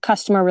for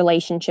customer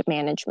relationship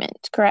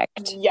management,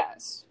 correct?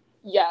 Yes.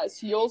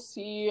 Yes. You'll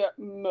see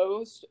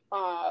most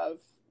of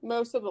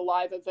the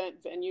live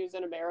event venues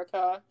in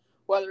America,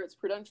 whether it's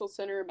Prudential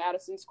Center,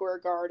 Madison Square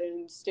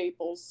Garden,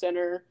 Staples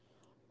Center,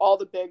 all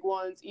the big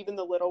ones, even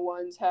the little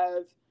ones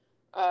have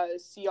a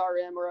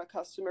CRM or a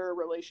customer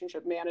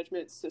relationship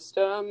management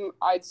system.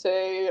 I'd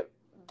say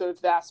the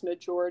vast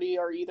majority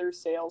are either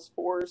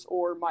Salesforce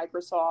or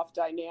Microsoft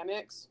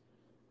Dynamics.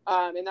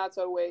 And that's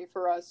a way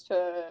for us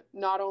to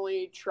not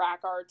only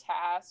track our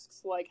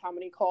tasks, like how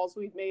many calls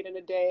we've made in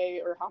a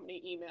day or how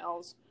many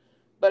emails,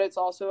 but it's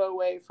also a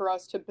way for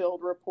us to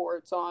build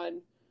reports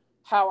on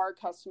how our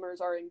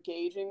customers are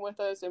engaging with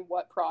us and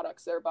what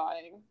products they're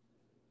buying.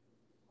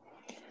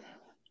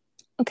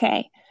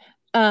 Okay.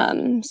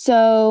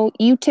 So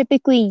you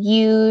typically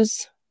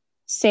use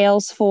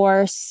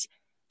Salesforce,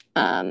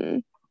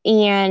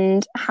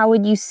 and how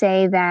would you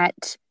say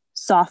that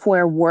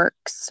software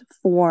works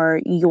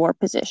for your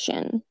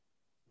position?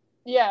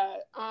 Yeah.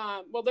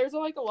 Well, there's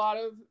like a lot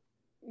of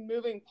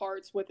moving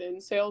parts within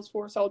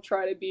Salesforce. I'll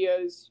try to be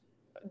as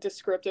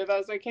descriptive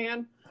as I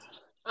can.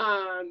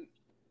 Um,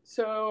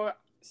 so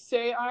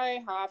say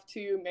I have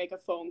to make a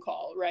phone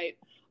call, right?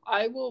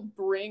 I will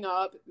bring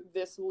up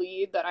this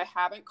lead that I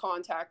haven't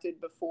contacted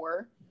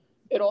before.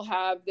 It'll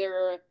have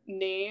their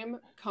name,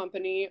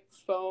 company,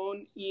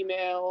 phone,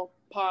 email,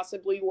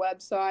 possibly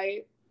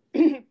website.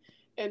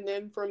 And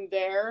then from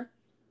there,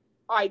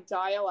 I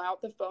dial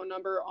out the phone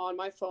number on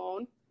my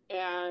phone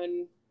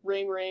and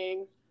ring,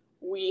 ring.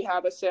 we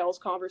have a sales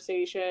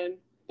conversation.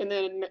 And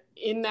then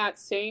in that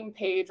same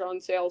page on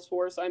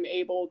Salesforce, I'm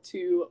able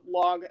to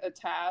log a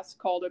task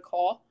called a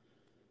call.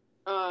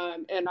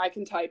 And I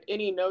can type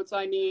any notes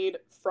I need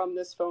from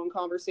this phone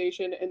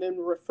conversation and then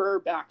refer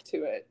back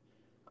to it.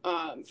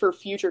 For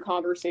future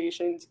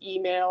conversations,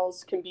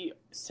 emails can be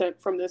sent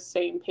from this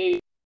same page.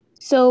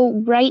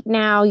 So right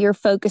now you're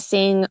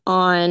focusing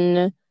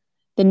on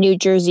the New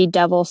Jersey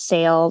Devil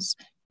sales.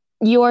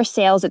 Your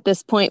sales at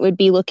this point would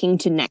be looking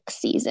to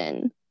next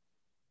season.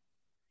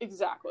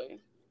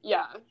 Exactly.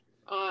 Yeah.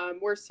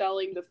 We're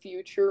selling the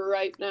future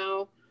right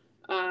now.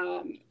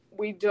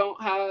 We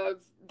don't have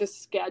the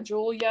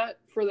schedule yet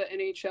for the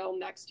NHL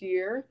next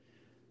year.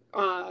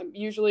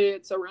 Usually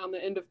it's around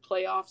the end of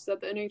playoffs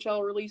that the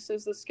NHL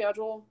releases the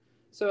schedule.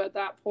 So at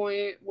that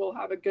point, we'll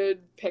have a good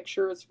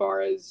picture as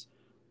far as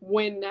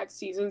when next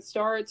season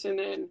starts. And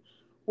then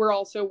we're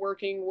also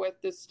working with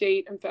the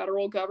state and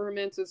federal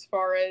governments as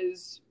far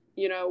as,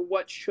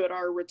 what should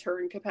our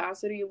return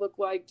capacity look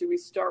like? Do we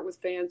start with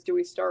fans? Do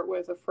we start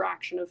with a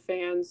fraction of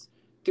fans?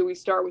 Do we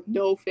start with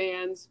no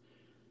fans?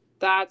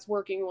 That's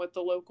working with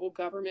the local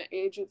government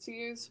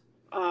agencies.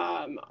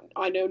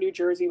 I know New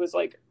Jersey was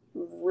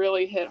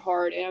really hit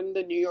hard, and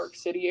the New York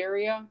City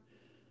area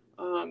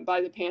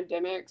by the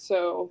pandemic.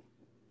 So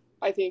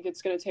I think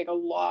it's going to take a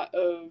lot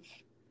of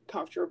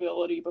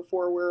comfortability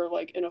before we're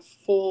in a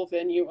full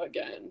venue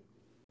again.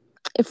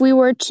 If we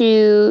were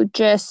to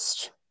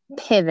just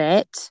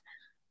pivot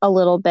a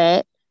little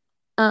bit,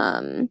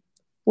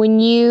 when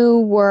you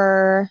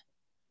were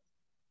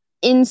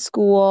in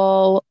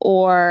school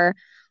or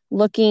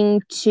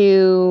looking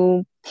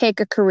to pick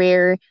a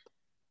career,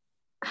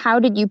 how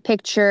did you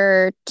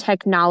picture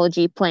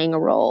technology playing a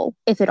role,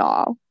 if at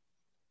all?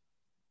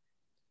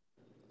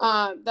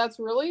 That's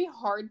really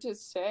hard to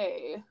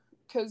say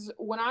because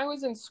when I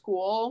was in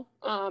school,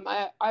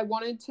 I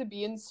wanted to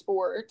be in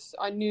sports.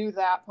 I knew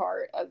that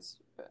part as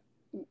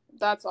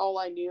that's all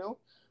I knew.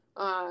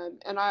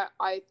 And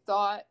I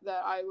thought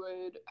that I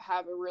would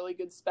have a really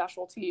good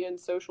specialty in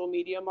social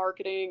media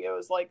marketing. It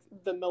was like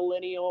the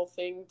millennial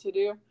thing to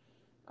do.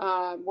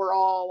 We're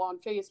all on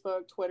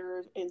Facebook,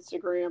 Twitter,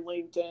 Instagram,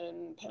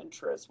 LinkedIn,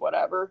 Pinterest,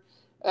 whatever.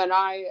 And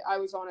I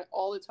was on it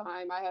all the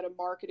time. I had a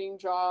marketing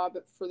job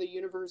for the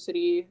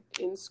university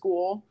in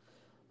school.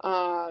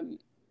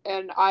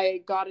 And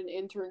I got an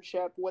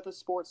internship with a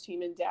sports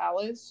team in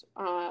Dallas,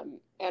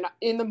 and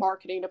in the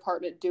marketing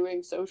department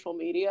doing social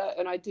media.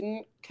 And I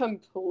didn't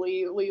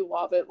completely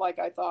love it like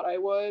I thought I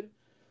would.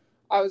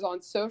 I was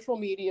on social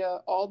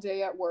media all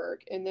day at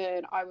work, and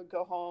then I would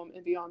go home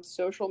and be on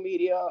social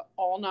media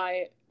all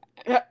night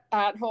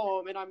at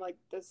home. And I'm like,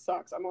 this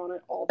sucks. I'm on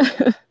it all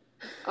day.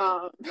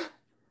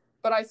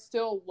 But I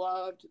still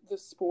loved the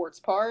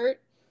sports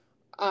part.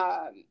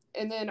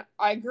 And then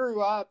I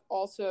grew up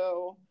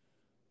also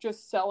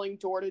just selling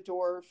door to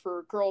door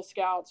for Girl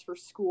Scouts, for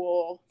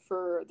school,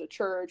 for the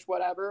church,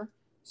 whatever.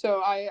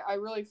 So I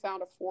really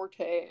found a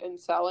forte in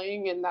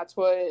selling, and that's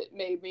what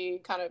made me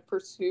kind of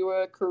pursue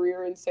a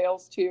career in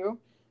sales too.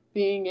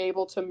 Being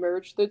able to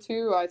merge the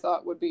two, I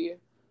thought would be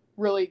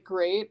really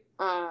great.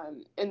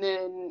 And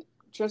then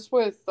just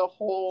with the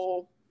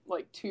whole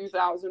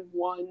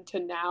 2001 to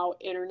now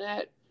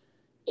internet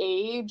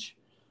age,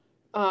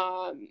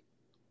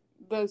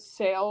 the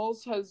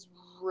sales has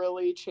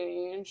really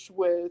changed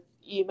with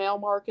email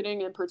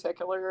marketing in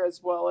particular,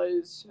 as well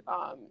as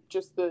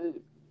just the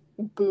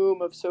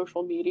boom of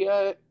social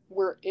media.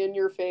 We're in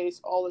your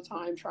face all the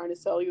time trying to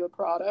sell you a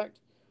product.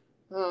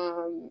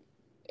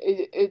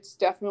 It's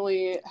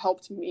definitely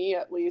helped me,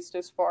 at least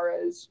as far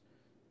as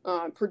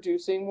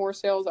producing more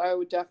sales. I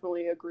would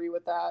definitely agree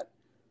with that.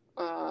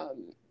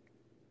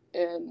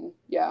 And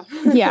yeah.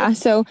 Yeah.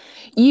 So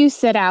you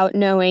set out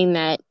knowing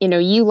that,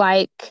 you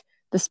like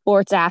the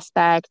sports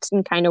aspect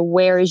and kind of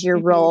where is your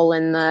role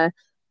in the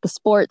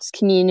sports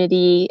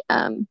community.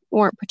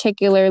 Weren't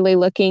particularly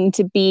looking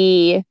to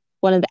be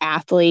one of the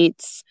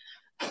athletes.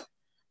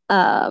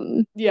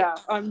 Yeah,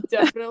 I'm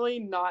definitely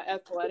not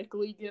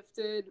athletically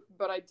gifted,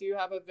 but I do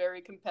have a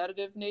very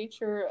competitive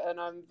nature, and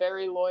I'm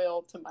very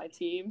loyal to my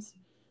teams.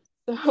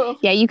 So,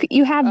 yeah,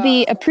 you have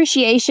the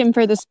appreciation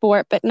for the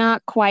sport, but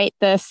not quite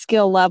the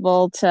skill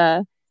level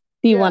to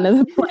be one of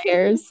the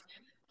players.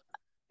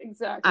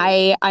 Exactly.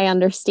 I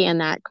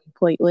understand that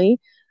completely.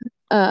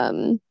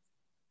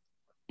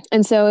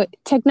 And so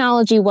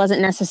technology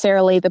wasn't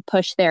necessarily the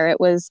push there. It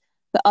was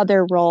the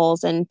other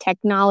roles, and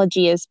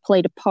technology has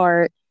played a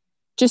part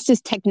just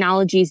as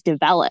technology's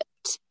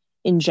developed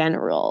in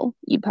general,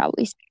 you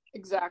probably say.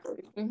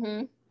 Exactly.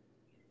 Mm-hmm.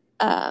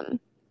 And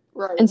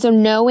Right. so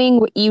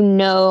knowing what you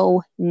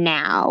know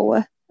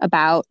now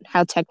about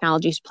how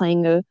technology is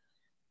playing a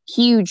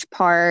huge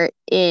part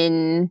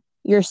in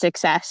your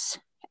success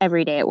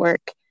every day at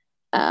work,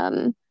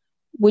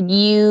 would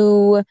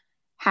you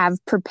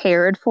have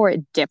prepared for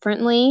it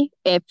differently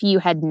if you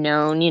had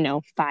known,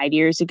 5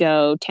 years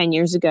ago, 10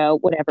 years ago,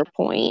 whatever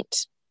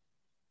point?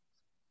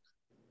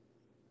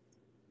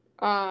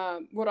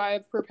 Would I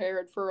have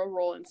prepared for a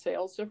role in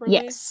sales differently?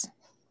 Yes.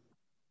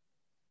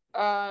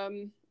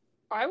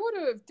 I would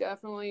have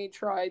definitely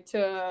tried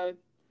to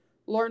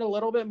learn a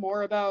little bit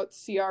more about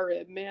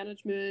CRM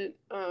management,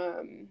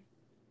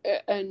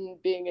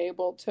 and being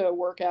able to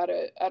work at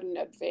it at an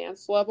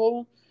advanced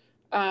level.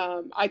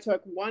 I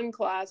took one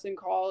class in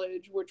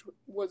college, which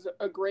was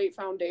a great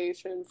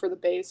foundation for the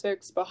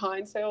basics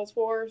behind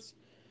Salesforce.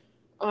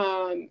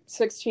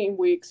 16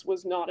 weeks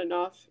was not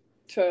enough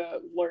to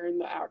learn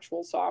the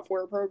actual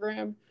software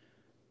program.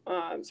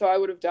 So I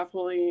would have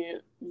definitely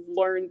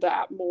learned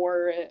that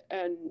more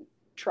and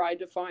tried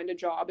to find a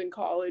job in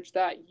college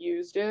that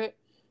used it,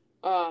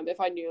 if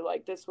I knew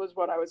like this was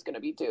what I was going to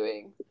be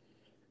doing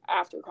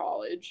after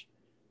college.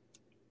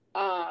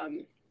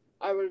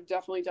 I would have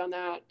definitely done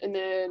that. And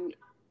then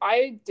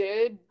I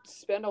did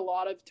spend a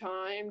lot of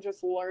time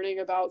just learning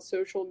about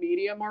social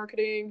media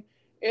marketing.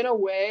 In a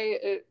way,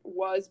 it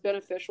was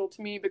beneficial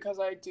to me because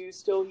I do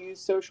still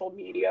use social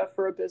media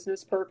for a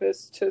business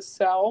purpose to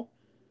sell.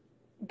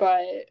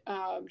 But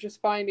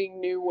just finding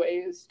new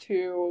ways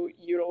to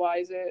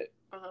utilize it,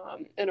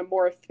 in a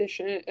more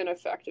efficient and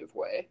effective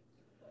way,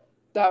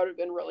 that would have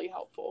been really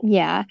helpful.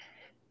 Yeah.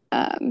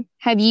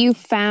 Have you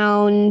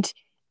found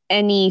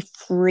any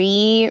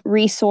free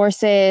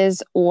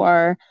resources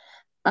or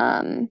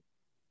um,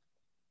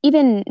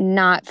 even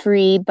not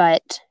free,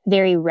 but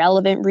very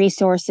relevant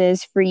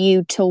resources for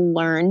you to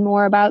learn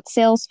more about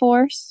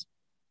Salesforce?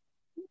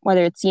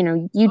 Whether it's,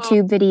 Um,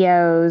 YouTube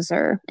videos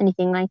or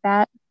anything like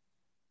that?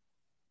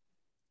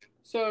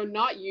 so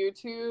not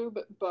YouTube,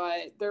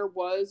 but there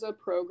was a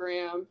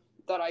program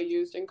that I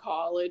used in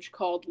college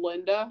called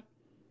Linda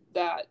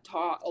that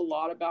taught a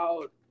lot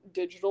about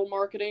digital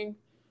marketing.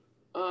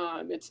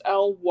 It's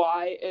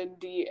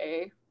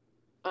Lynda,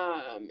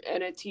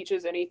 and it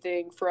teaches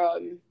anything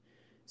from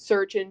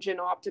search engine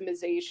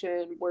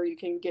optimization, where you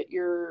can get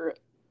your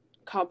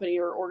company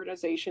or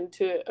organization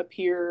to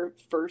appear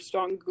first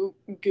on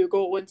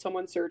Google when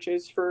someone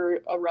searches for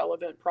a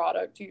relevant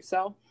product you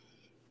sell.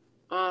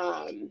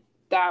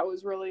 That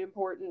was really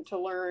important to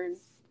learn.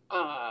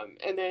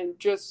 And then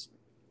just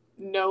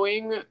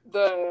knowing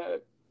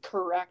the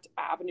correct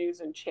avenues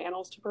and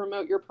channels to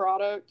promote your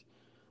product.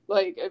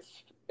 Like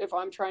if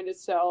I'm trying to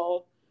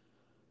sell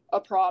a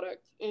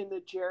product in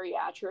the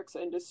geriatrics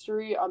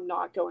industry, I'm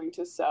not going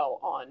to sell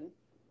on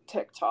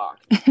TikTok.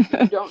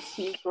 You don't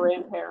see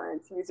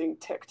grandparents using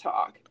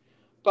TikTok.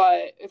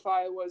 But if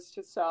I was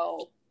to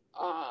sell,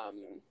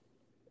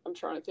 I'm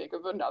trying to think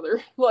of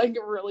another like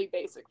a really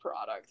basic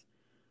product.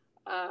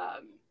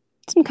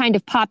 Some kind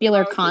of If popular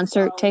I was to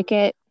concert sell,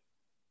 ticket.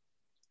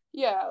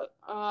 yeah,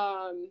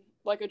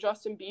 like a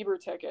Justin Bieber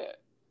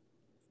ticket,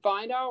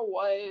 find out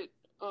what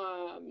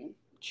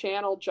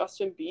channel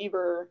Justin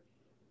Bieber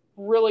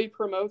really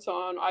promotes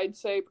on. I'd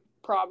say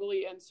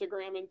probably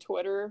Instagram and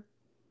Twitter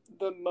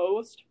the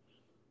most.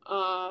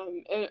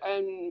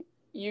 And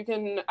you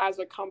can, as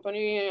a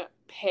company,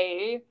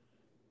 pay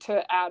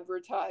to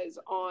advertise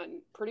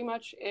on pretty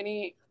much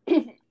any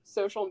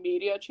social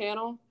media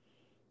channel.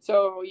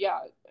 So, yeah,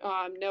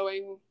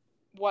 knowing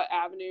what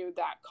avenue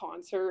that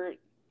concert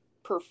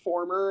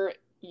performer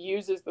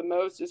uses the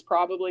most is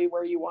probably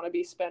where you want to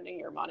be spending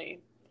your money.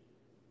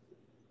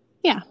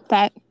 Yeah,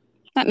 that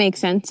makes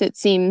sense. It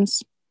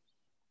seems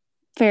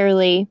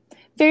fairly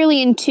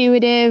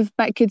intuitive,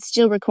 but could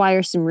still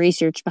require some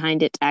research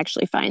behind it to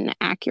actually find the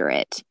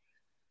accurate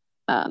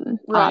Right,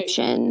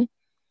 option.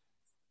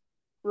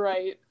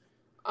 right.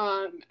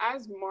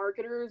 As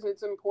marketers,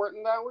 it's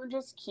important that we're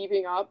just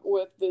keeping up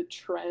with the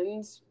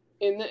trends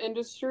in the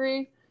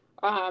industry.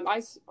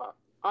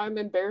 I'm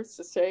embarrassed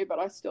to say, but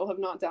I still have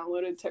not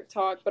downloaded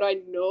TikTok, but I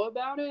know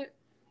about it.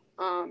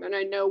 And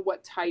I know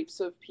what types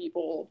of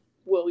people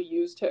will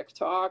use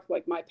TikTok.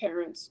 Like my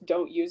parents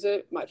don't use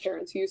it. My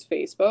parents use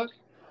Facebook.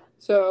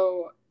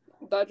 So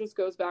that just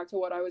goes back to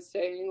what I was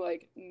saying.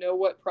 Like, know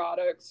what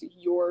products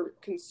your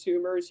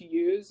consumers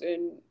use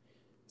and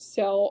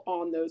sell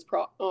on those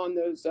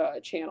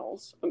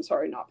channels. I'm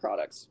sorry, not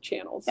products,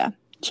 channels. Yeah,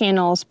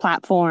 channels,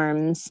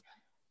 platforms.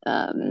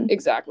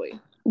 Exactly.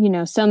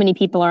 So many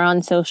people are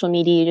on social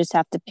media. You just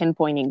have to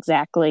pinpoint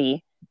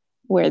exactly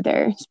where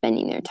they're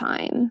spending their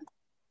time.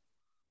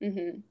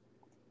 Mm-hmm.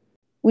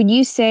 Would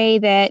you say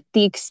that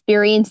the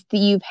experience that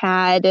you've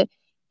had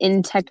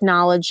in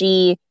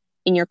technology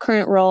in your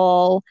current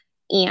role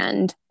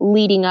and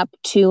leading up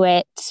to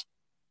it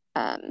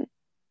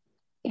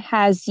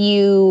has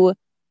you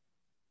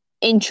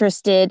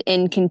interested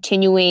in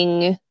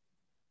continuing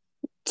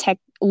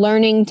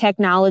learning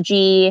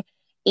technology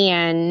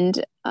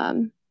and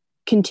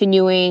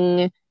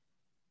continuing,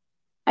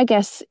 I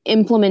guess,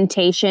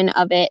 implementation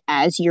of it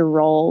as your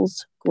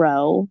roles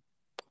grow?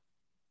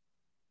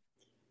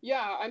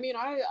 Yeah, I mean,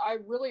 I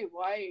really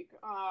like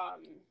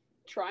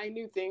trying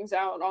new things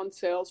out on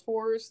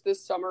Salesforce.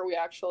 This summer, we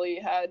actually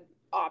had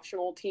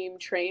optional team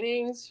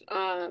trainings,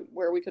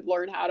 where we could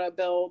learn how to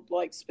build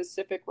like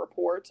specific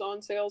reports on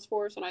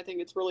Salesforce, and I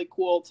think it's really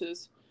cool to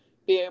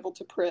be able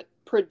to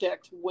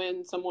predict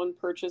when someone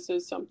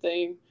purchases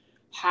something,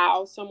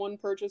 how someone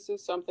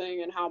purchases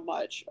something, and how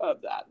much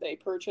of that they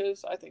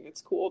purchase. I think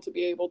it's cool to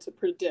be able to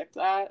predict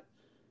that.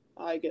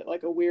 I get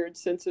like a weird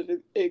sense of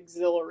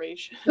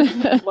exhilaration,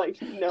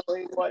 like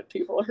knowing what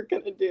people are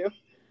going to do.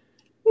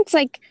 It's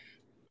like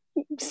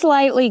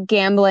slightly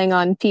gambling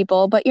on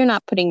people, but you're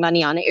not putting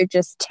money on it. You're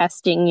just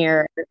testing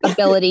your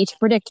ability to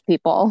predict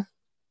people.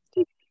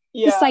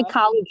 Yeah. The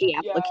psychology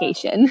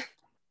application.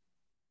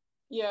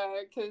 Yeah,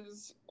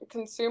 because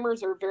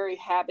consumers are very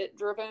habit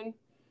driven.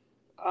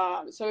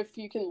 So if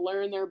you can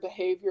learn their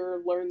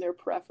behavior, learn their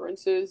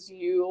preferences,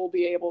 you'll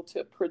be able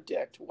to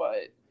predict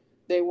what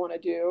they want to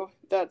do.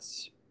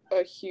 That's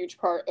a huge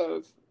part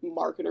of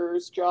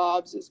marketers'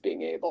 jobs, is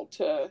being able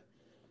to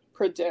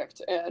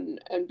predict and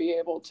be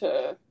able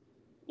to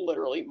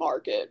literally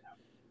market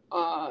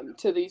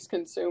to these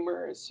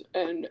consumers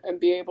and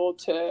be able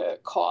to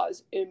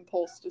cause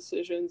impulse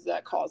decisions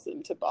that cause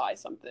them to buy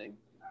something.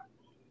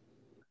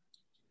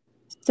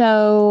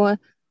 So,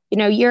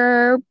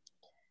 your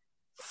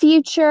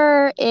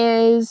future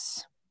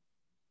is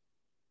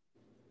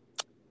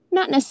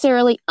not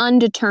necessarily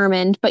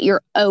undetermined, but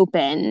you're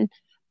open.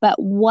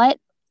 But what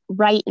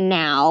right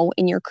now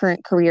in your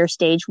current career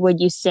stage would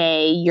you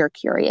say you're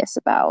curious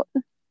about?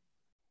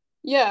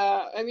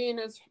 Yeah, I mean,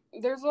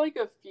 there's like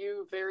a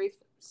few very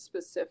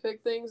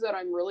specific things that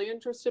I'm really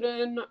interested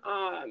in.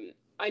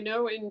 I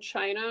know in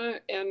China,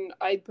 and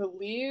I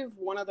believe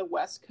one of the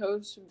West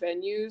Coast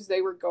venues,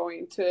 they were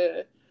going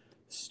to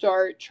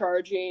start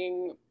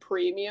charging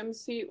premium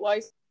seat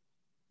license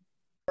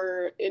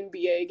for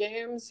NBA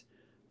games.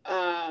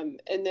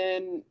 And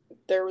then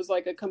there was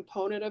like a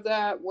component of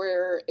that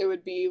where it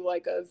would be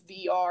like a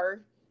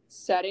VR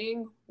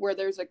setting where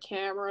there's a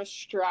camera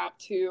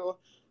strapped to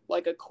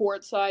like a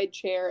courtside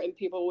chair, and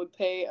people would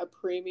pay a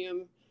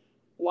premium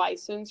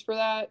license for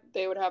that.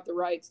 They would have the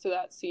rights to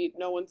that seat.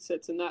 No one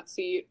sits in that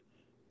seat,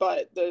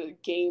 but the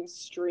game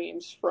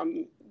streams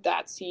from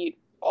that seat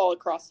all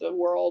across the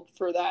world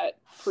for that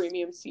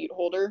premium seat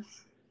holder.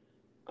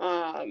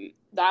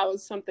 That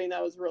was something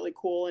that was really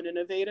cool and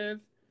innovative.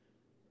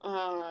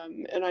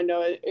 And I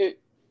know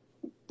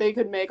they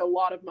could make a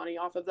lot of money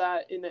off of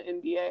that in the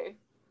NBA.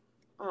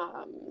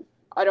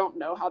 I don't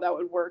know how that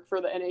would work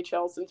for the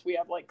NHL since we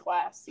have like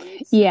glass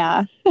seats.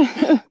 Yeah.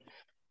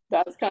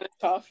 That's kind of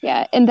tough.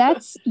 Yeah, and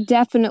that's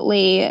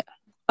definitely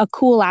a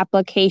cool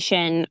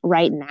application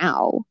right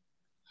now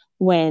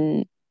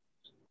when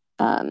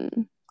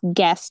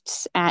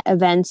guests at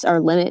events are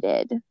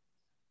limited.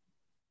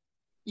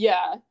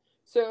 Yeah.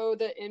 So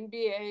the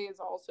NBA is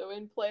also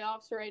in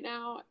playoffs right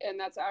now, and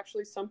that's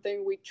actually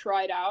something we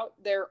tried out.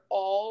 They're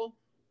all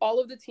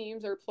of the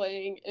teams are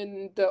playing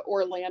in the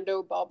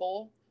Orlando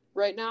bubble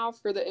right now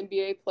for the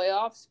NBA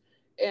playoffs,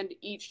 and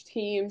each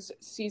team's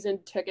season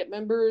ticket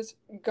members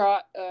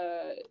got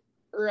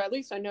or at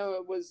least I know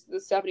it was the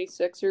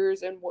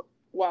 76ers, and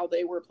while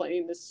they were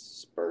playing the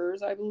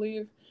Spurs, I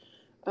believe,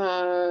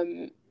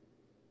 in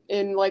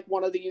like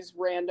one of these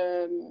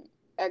random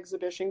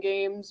exhibition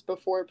games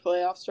before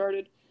playoffs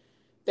started,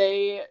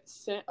 they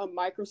sent a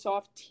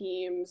Microsoft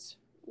Teams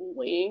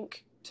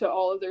link to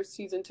all of their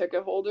season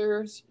ticket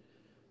holders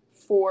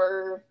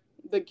for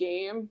the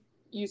game.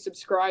 You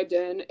subscribed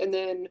in, and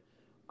then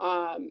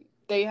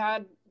they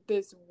had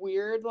this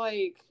weird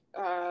like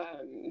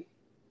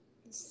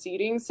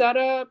seating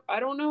setup. I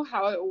don't know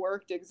how it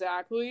worked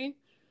exactly,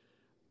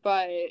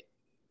 but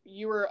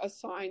you were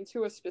assigned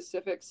to a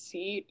specific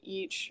seat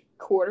each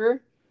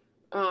quarter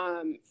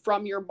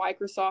from your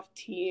Microsoft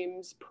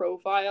Teams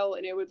profile,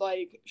 and it would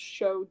like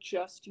show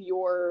just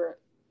your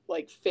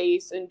like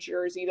face and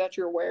jersey that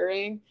you're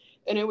wearing,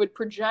 and it would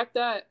project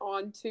that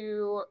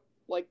onto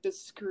like the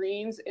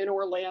screens in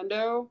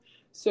Orlando,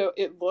 so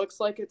it looks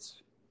like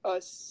it's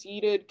a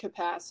seated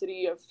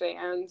capacity of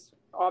fans,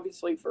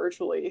 obviously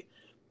virtually,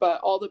 but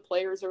all the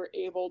players are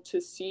able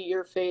to see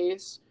your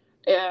face,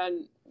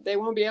 and they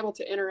won't be able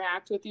to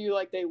interact with you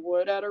like they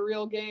would at a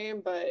real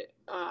game, but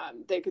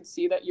they could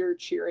see that you're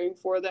cheering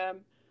for them.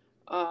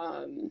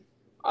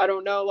 I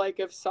don't know, like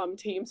if some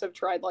teams have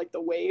tried like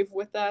the wave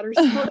with that or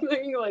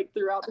something like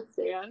throughout the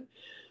stand,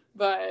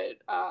 but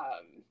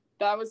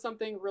that was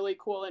something really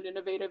cool and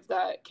innovative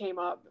that came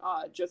up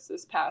just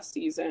this past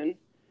season.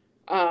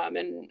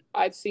 And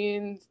I've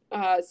seen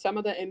some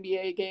of the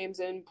NBA games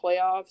in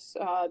playoffs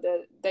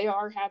that they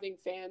are having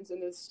fans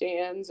in the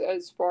stands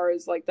as far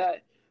as like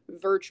that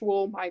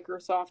virtual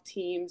Microsoft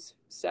Teams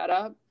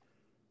setup.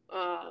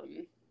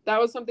 That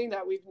was something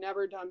that we've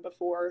never done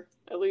before,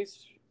 at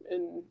least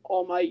in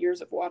all my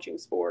years of watching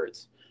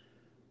sports.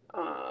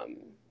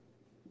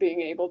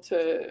 Being able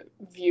to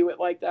view it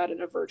like that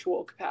in a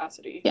virtual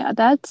capacity. Yeah,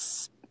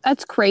 that's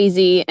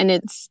crazy, and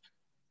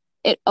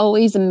it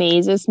always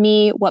amazes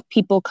me what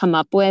people come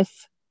up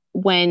with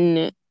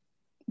when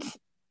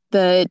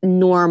the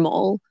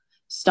normal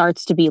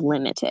starts to be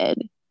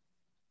limited.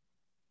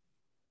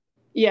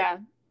 Yeah,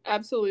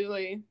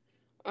 absolutely.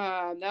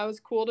 That was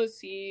cool to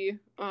see.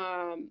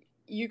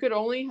 You could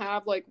only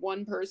have like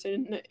one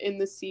person in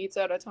the seats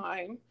at a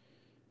time.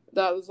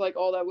 That was like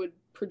all that would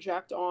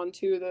project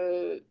onto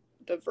the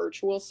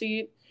virtual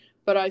seat.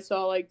 But I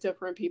saw like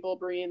different people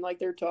bringing like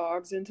their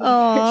dogs into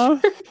the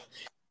picture.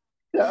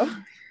 So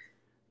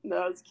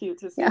No, it's cute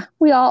to see. Yeah,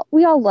 we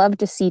all love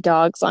to see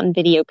dogs on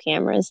video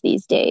cameras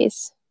these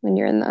days when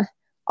you're in the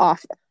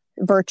off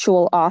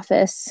virtual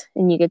office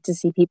and you get to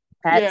see people's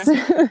Yeah. pets.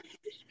 Makes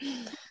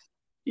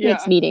Yeah.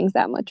 meetings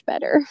that much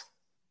better.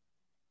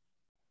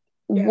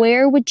 Yeah.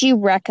 Where would you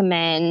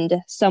recommend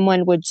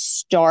someone would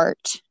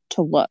start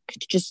to look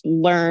to just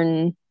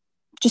learn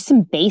just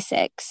some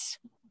basics?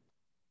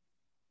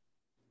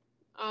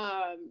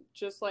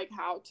 Just like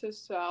how to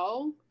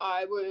sell,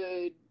 I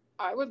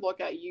would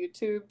look at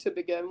YouTube to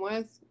begin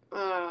with.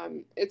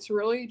 It's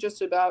really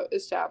just about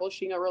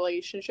establishing a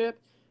relationship.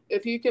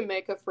 If you can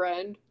make a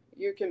friend,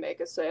 you can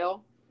make a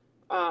sale.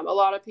 A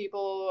lot of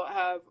people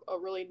have a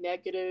really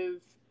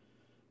negative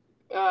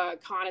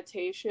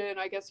connotation,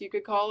 I guess you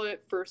could call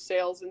it, for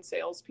sales and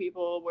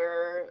salespeople,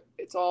 where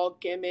it's all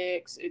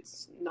gimmicks.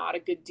 It's not a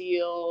good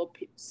deal.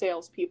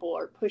 Salespeople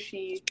are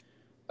pushy,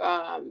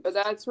 but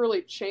that's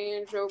really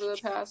changed over the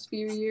past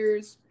few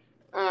years.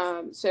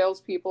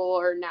 Salespeople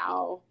are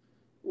now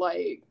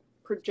like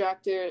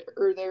projected,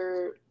 or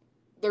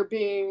they're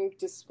being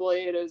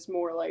displayed as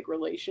more like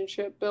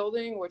relationship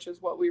building, which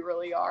is what we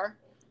really are.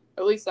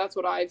 At least that's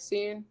what I've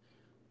seen.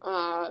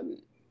 Um,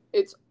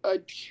 it's a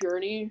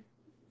journey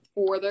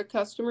for the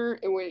customer,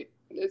 and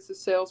it's the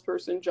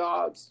salesperson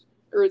jobs,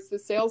 or it's the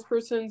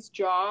salesperson's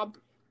job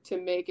to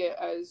make it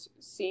as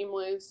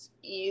seamless,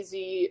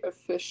 easy,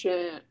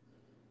 efficient,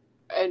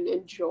 and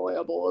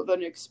enjoyable of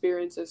an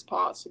experience as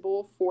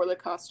possible for the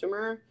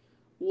customer.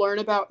 Learn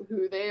about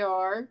who they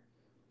are,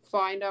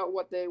 find out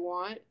what they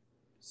want,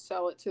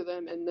 sell it to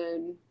them, and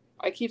then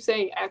I keep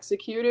saying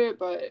execute it,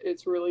 but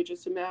it's really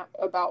just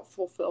about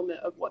fulfillment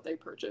of what they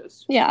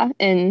purchased. Yeah,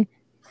 and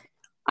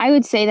I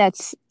would say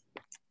that's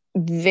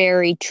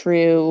very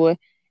true. And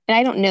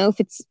I don't know if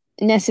it's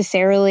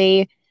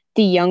necessarily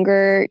the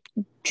younger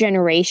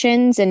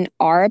generations and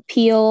our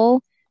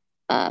appeal,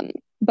 um,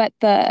 but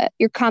the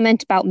your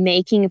comment about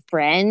making a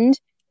friend,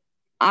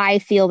 I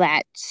feel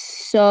that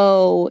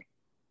so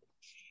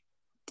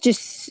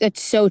just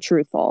it's so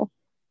truthful.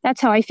 That's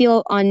how I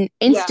feel on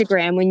Yeah,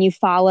 Instagram when you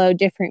follow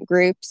different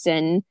groups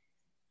and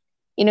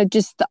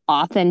just the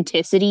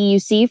authenticity you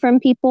see from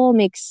people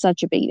makes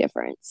such a big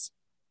difference.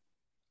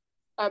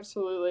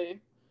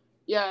 absolutely.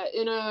 Yeah,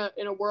 in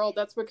a world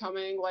that's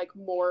becoming like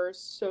more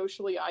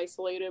socially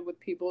isolated with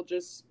people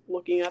just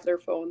looking at their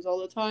phones all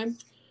the time,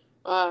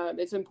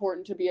 it's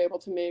important to be able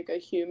to make a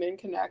human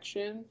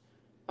connection.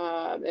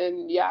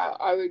 And yeah,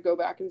 I would go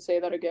back and say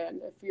that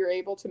again. If you're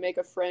able to make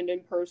a friend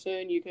in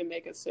person, you can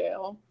make a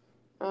sale.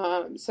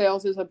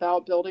 Sales is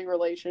about building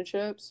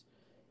relationships.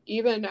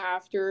 Even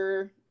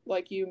after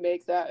like you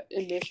make that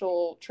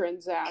initial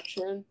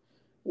transaction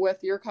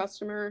with your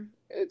customer,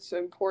 it's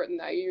important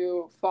that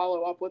you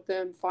follow up with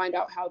them, find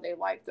out how they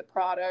like the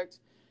product.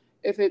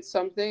 If it's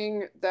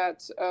something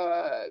that's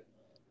a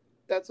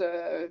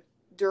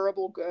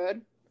durable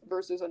good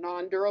versus a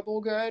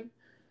non-durable good,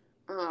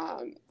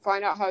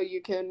 find out how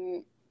you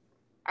can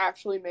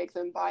actually make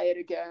them buy it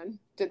again.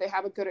 Did they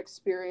have a good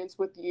experience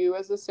with you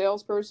as a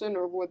salesperson,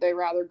 or would they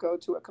rather go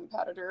to a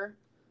competitor,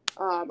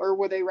 or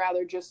would they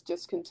rather just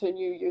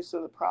discontinue use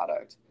of the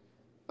product?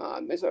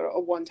 Is it a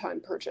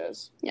one-time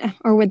purchase? Yeah.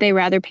 Or would they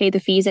rather pay the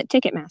fees at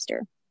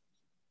Ticketmaster?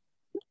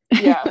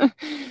 Yeah.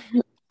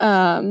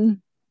 I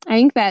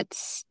think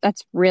that's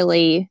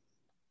really,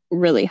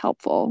 really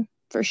helpful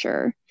for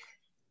sure.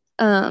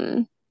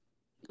 Um,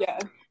 Yeah.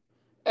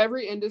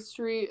 Every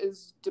industry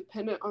is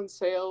dependent on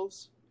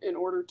sales in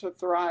order to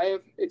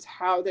thrive. It's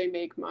how they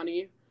make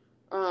money.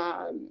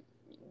 Um,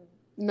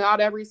 Not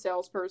every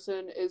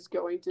salesperson is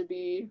going to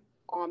be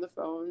on the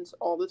phones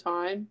all the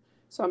time.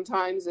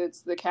 Sometimes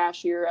it's the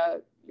cashier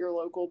at your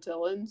local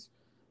Dillon's.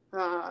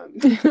 Um,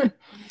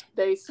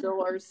 they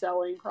still are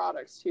selling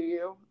products to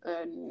you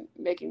and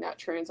making that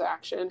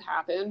transaction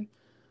happen.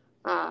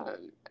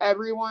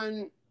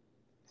 Everyone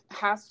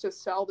has to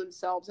sell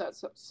themselves at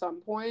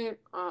some point.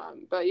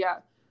 But yeah,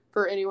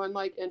 for anyone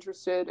like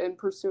interested in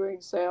pursuing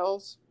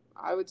sales,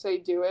 I would say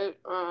do it.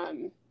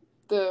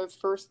 The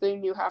first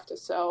thing you have to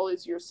sell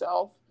is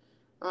yourself,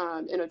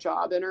 in a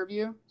job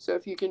interview. So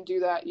if you can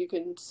do that, you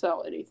can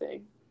sell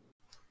anything.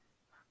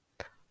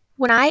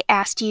 when I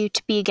asked you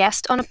to be a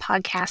guest on a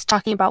podcast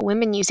talking about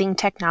women using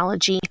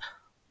technology,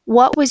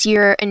 what was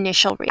your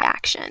initial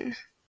reaction?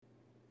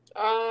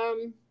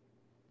 Um,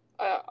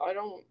 I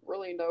don't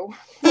really know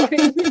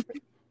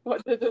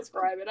what to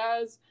describe it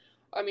as.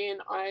 I mean,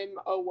 I'm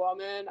a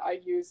woman. I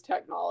use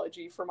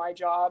technology for my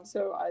job,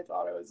 so I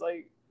thought it was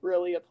like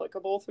really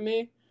applicable to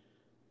me.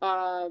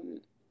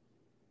 Um,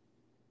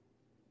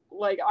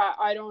 like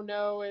I don't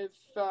know if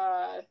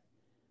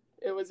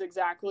it was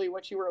exactly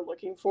what you were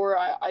looking for.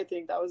 I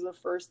think that was the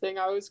first thing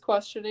I was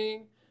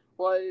questioning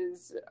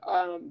was,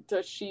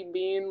 does she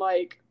mean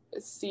like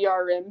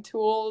CRM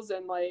tools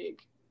and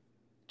like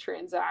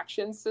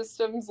transaction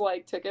systems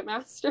like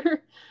Ticketmaster?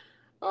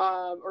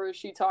 Or is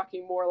she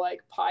talking more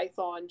like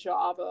Python,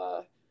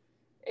 Java,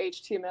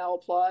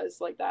 HTML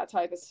plus, like that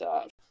type of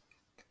stuff?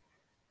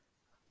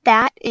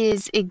 That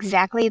is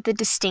exactly the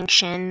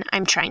distinction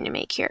I'm trying to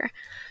make here.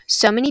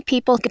 So many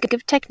people think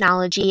of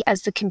technology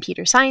as the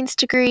computer science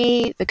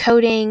degree, the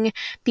coding.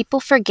 People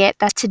forget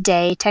that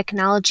today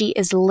technology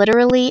is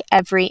literally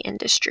every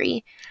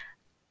industry.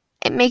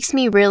 It makes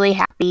me really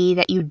happy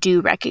that you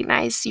do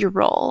recognize your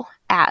role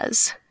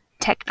as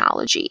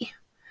technology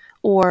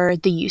or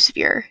the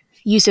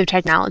use of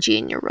technology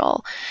in your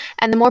role.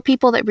 And the more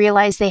people that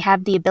realize they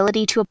have the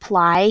ability to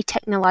apply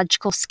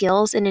technological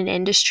skills in an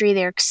industry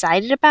they're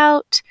excited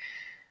about,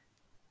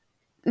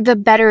 the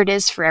better it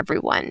is for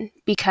everyone,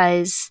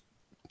 because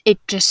it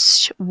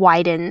just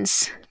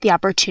widens the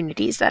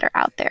opportunities that are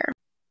out there.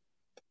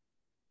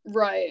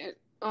 Right.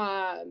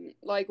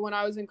 Like when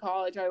I was in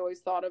college, I always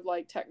thought of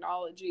like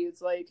technology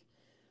as like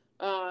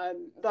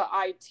the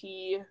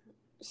IT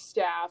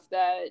staff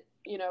that,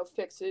 you know,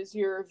 fixes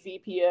your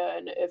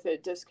VPN if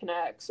it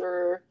disconnects,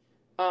 or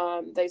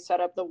they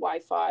set up the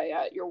Wi-Fi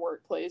at your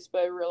workplace.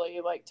 But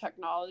really, like,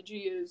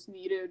 technology is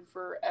needed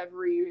for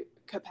every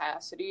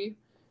capacity,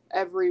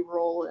 every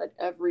role at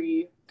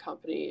every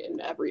company in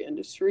every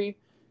industry.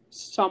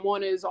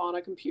 Someone is on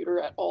a computer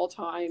at all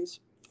times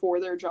for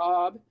their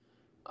job.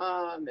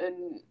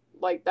 And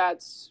like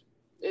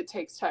it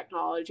takes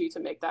technology to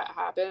make that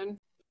happen.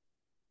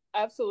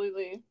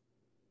 Absolutely.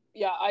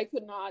 Yeah, I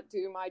could not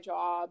do my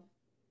job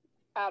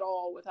at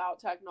all without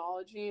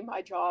technology.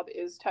 My job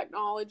is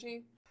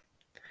technology.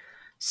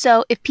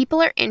 So, if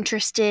people are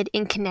interested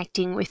in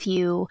connecting with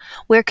you,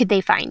 where could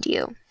they find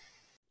you?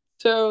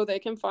 So they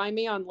can find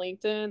me on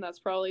LinkedIn. That's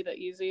probably the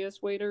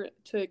easiest way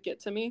to get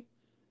to me.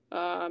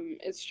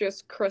 It's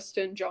just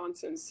Kristin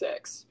Johnson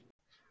 6.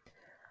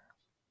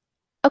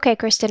 Okay,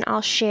 Kristin,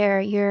 I'll share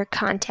your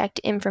contact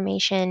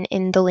information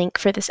in the link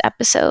for this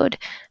episode,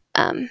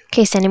 in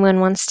case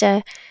anyone wants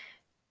to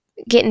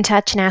get in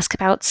touch and ask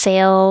about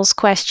sales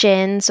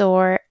questions,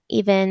 or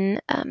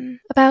even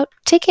about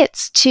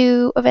tickets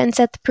to events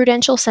at the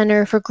Prudential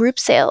Center for group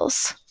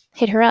sales.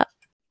 Hit her up.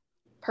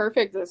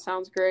 Perfect. That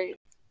sounds great.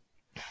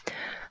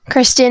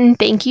 Kristin,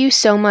 thank you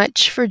so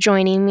much for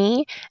joining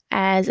me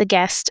as a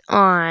guest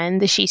on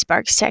the She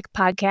Sparks Tech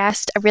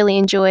podcast. I really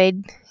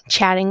enjoyed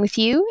chatting with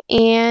you,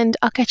 and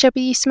I'll catch up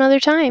with you some other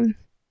time.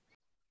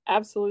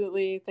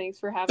 Absolutely. Thanks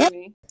for having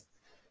me.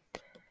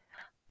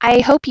 I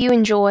hope you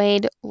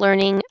enjoyed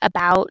learning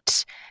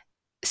about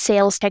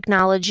sales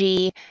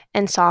technology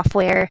and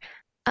software.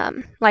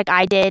 Like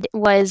I did,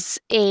 was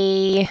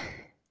a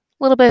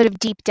little bit of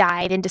deep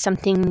dive into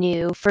something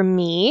new for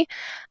me.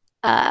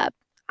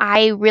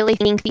 I really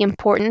think the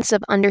importance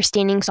of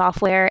understanding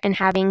software and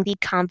having the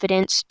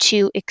confidence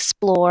to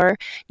explore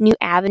new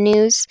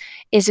avenues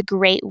is a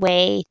great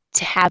way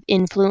to have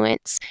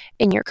influence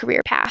in your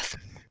career path.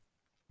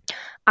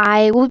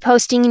 I will be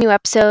posting a new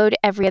episode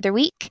every other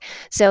week,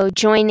 so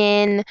join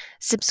in,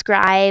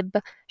 subscribe,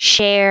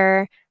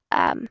 share.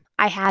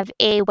 I have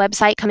a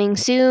website coming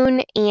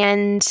soon,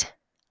 and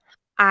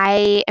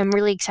I am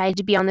really excited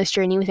to be on this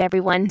journey with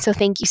everyone, so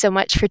thank you so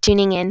much for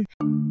tuning in.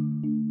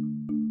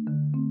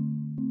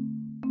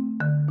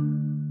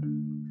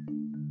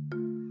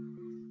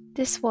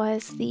 This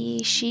was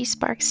the She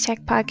Sparks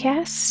Tech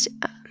podcast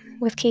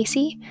with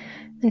Casey.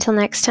 Until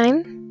next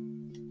time,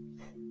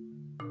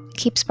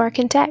 keep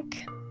sparking tech.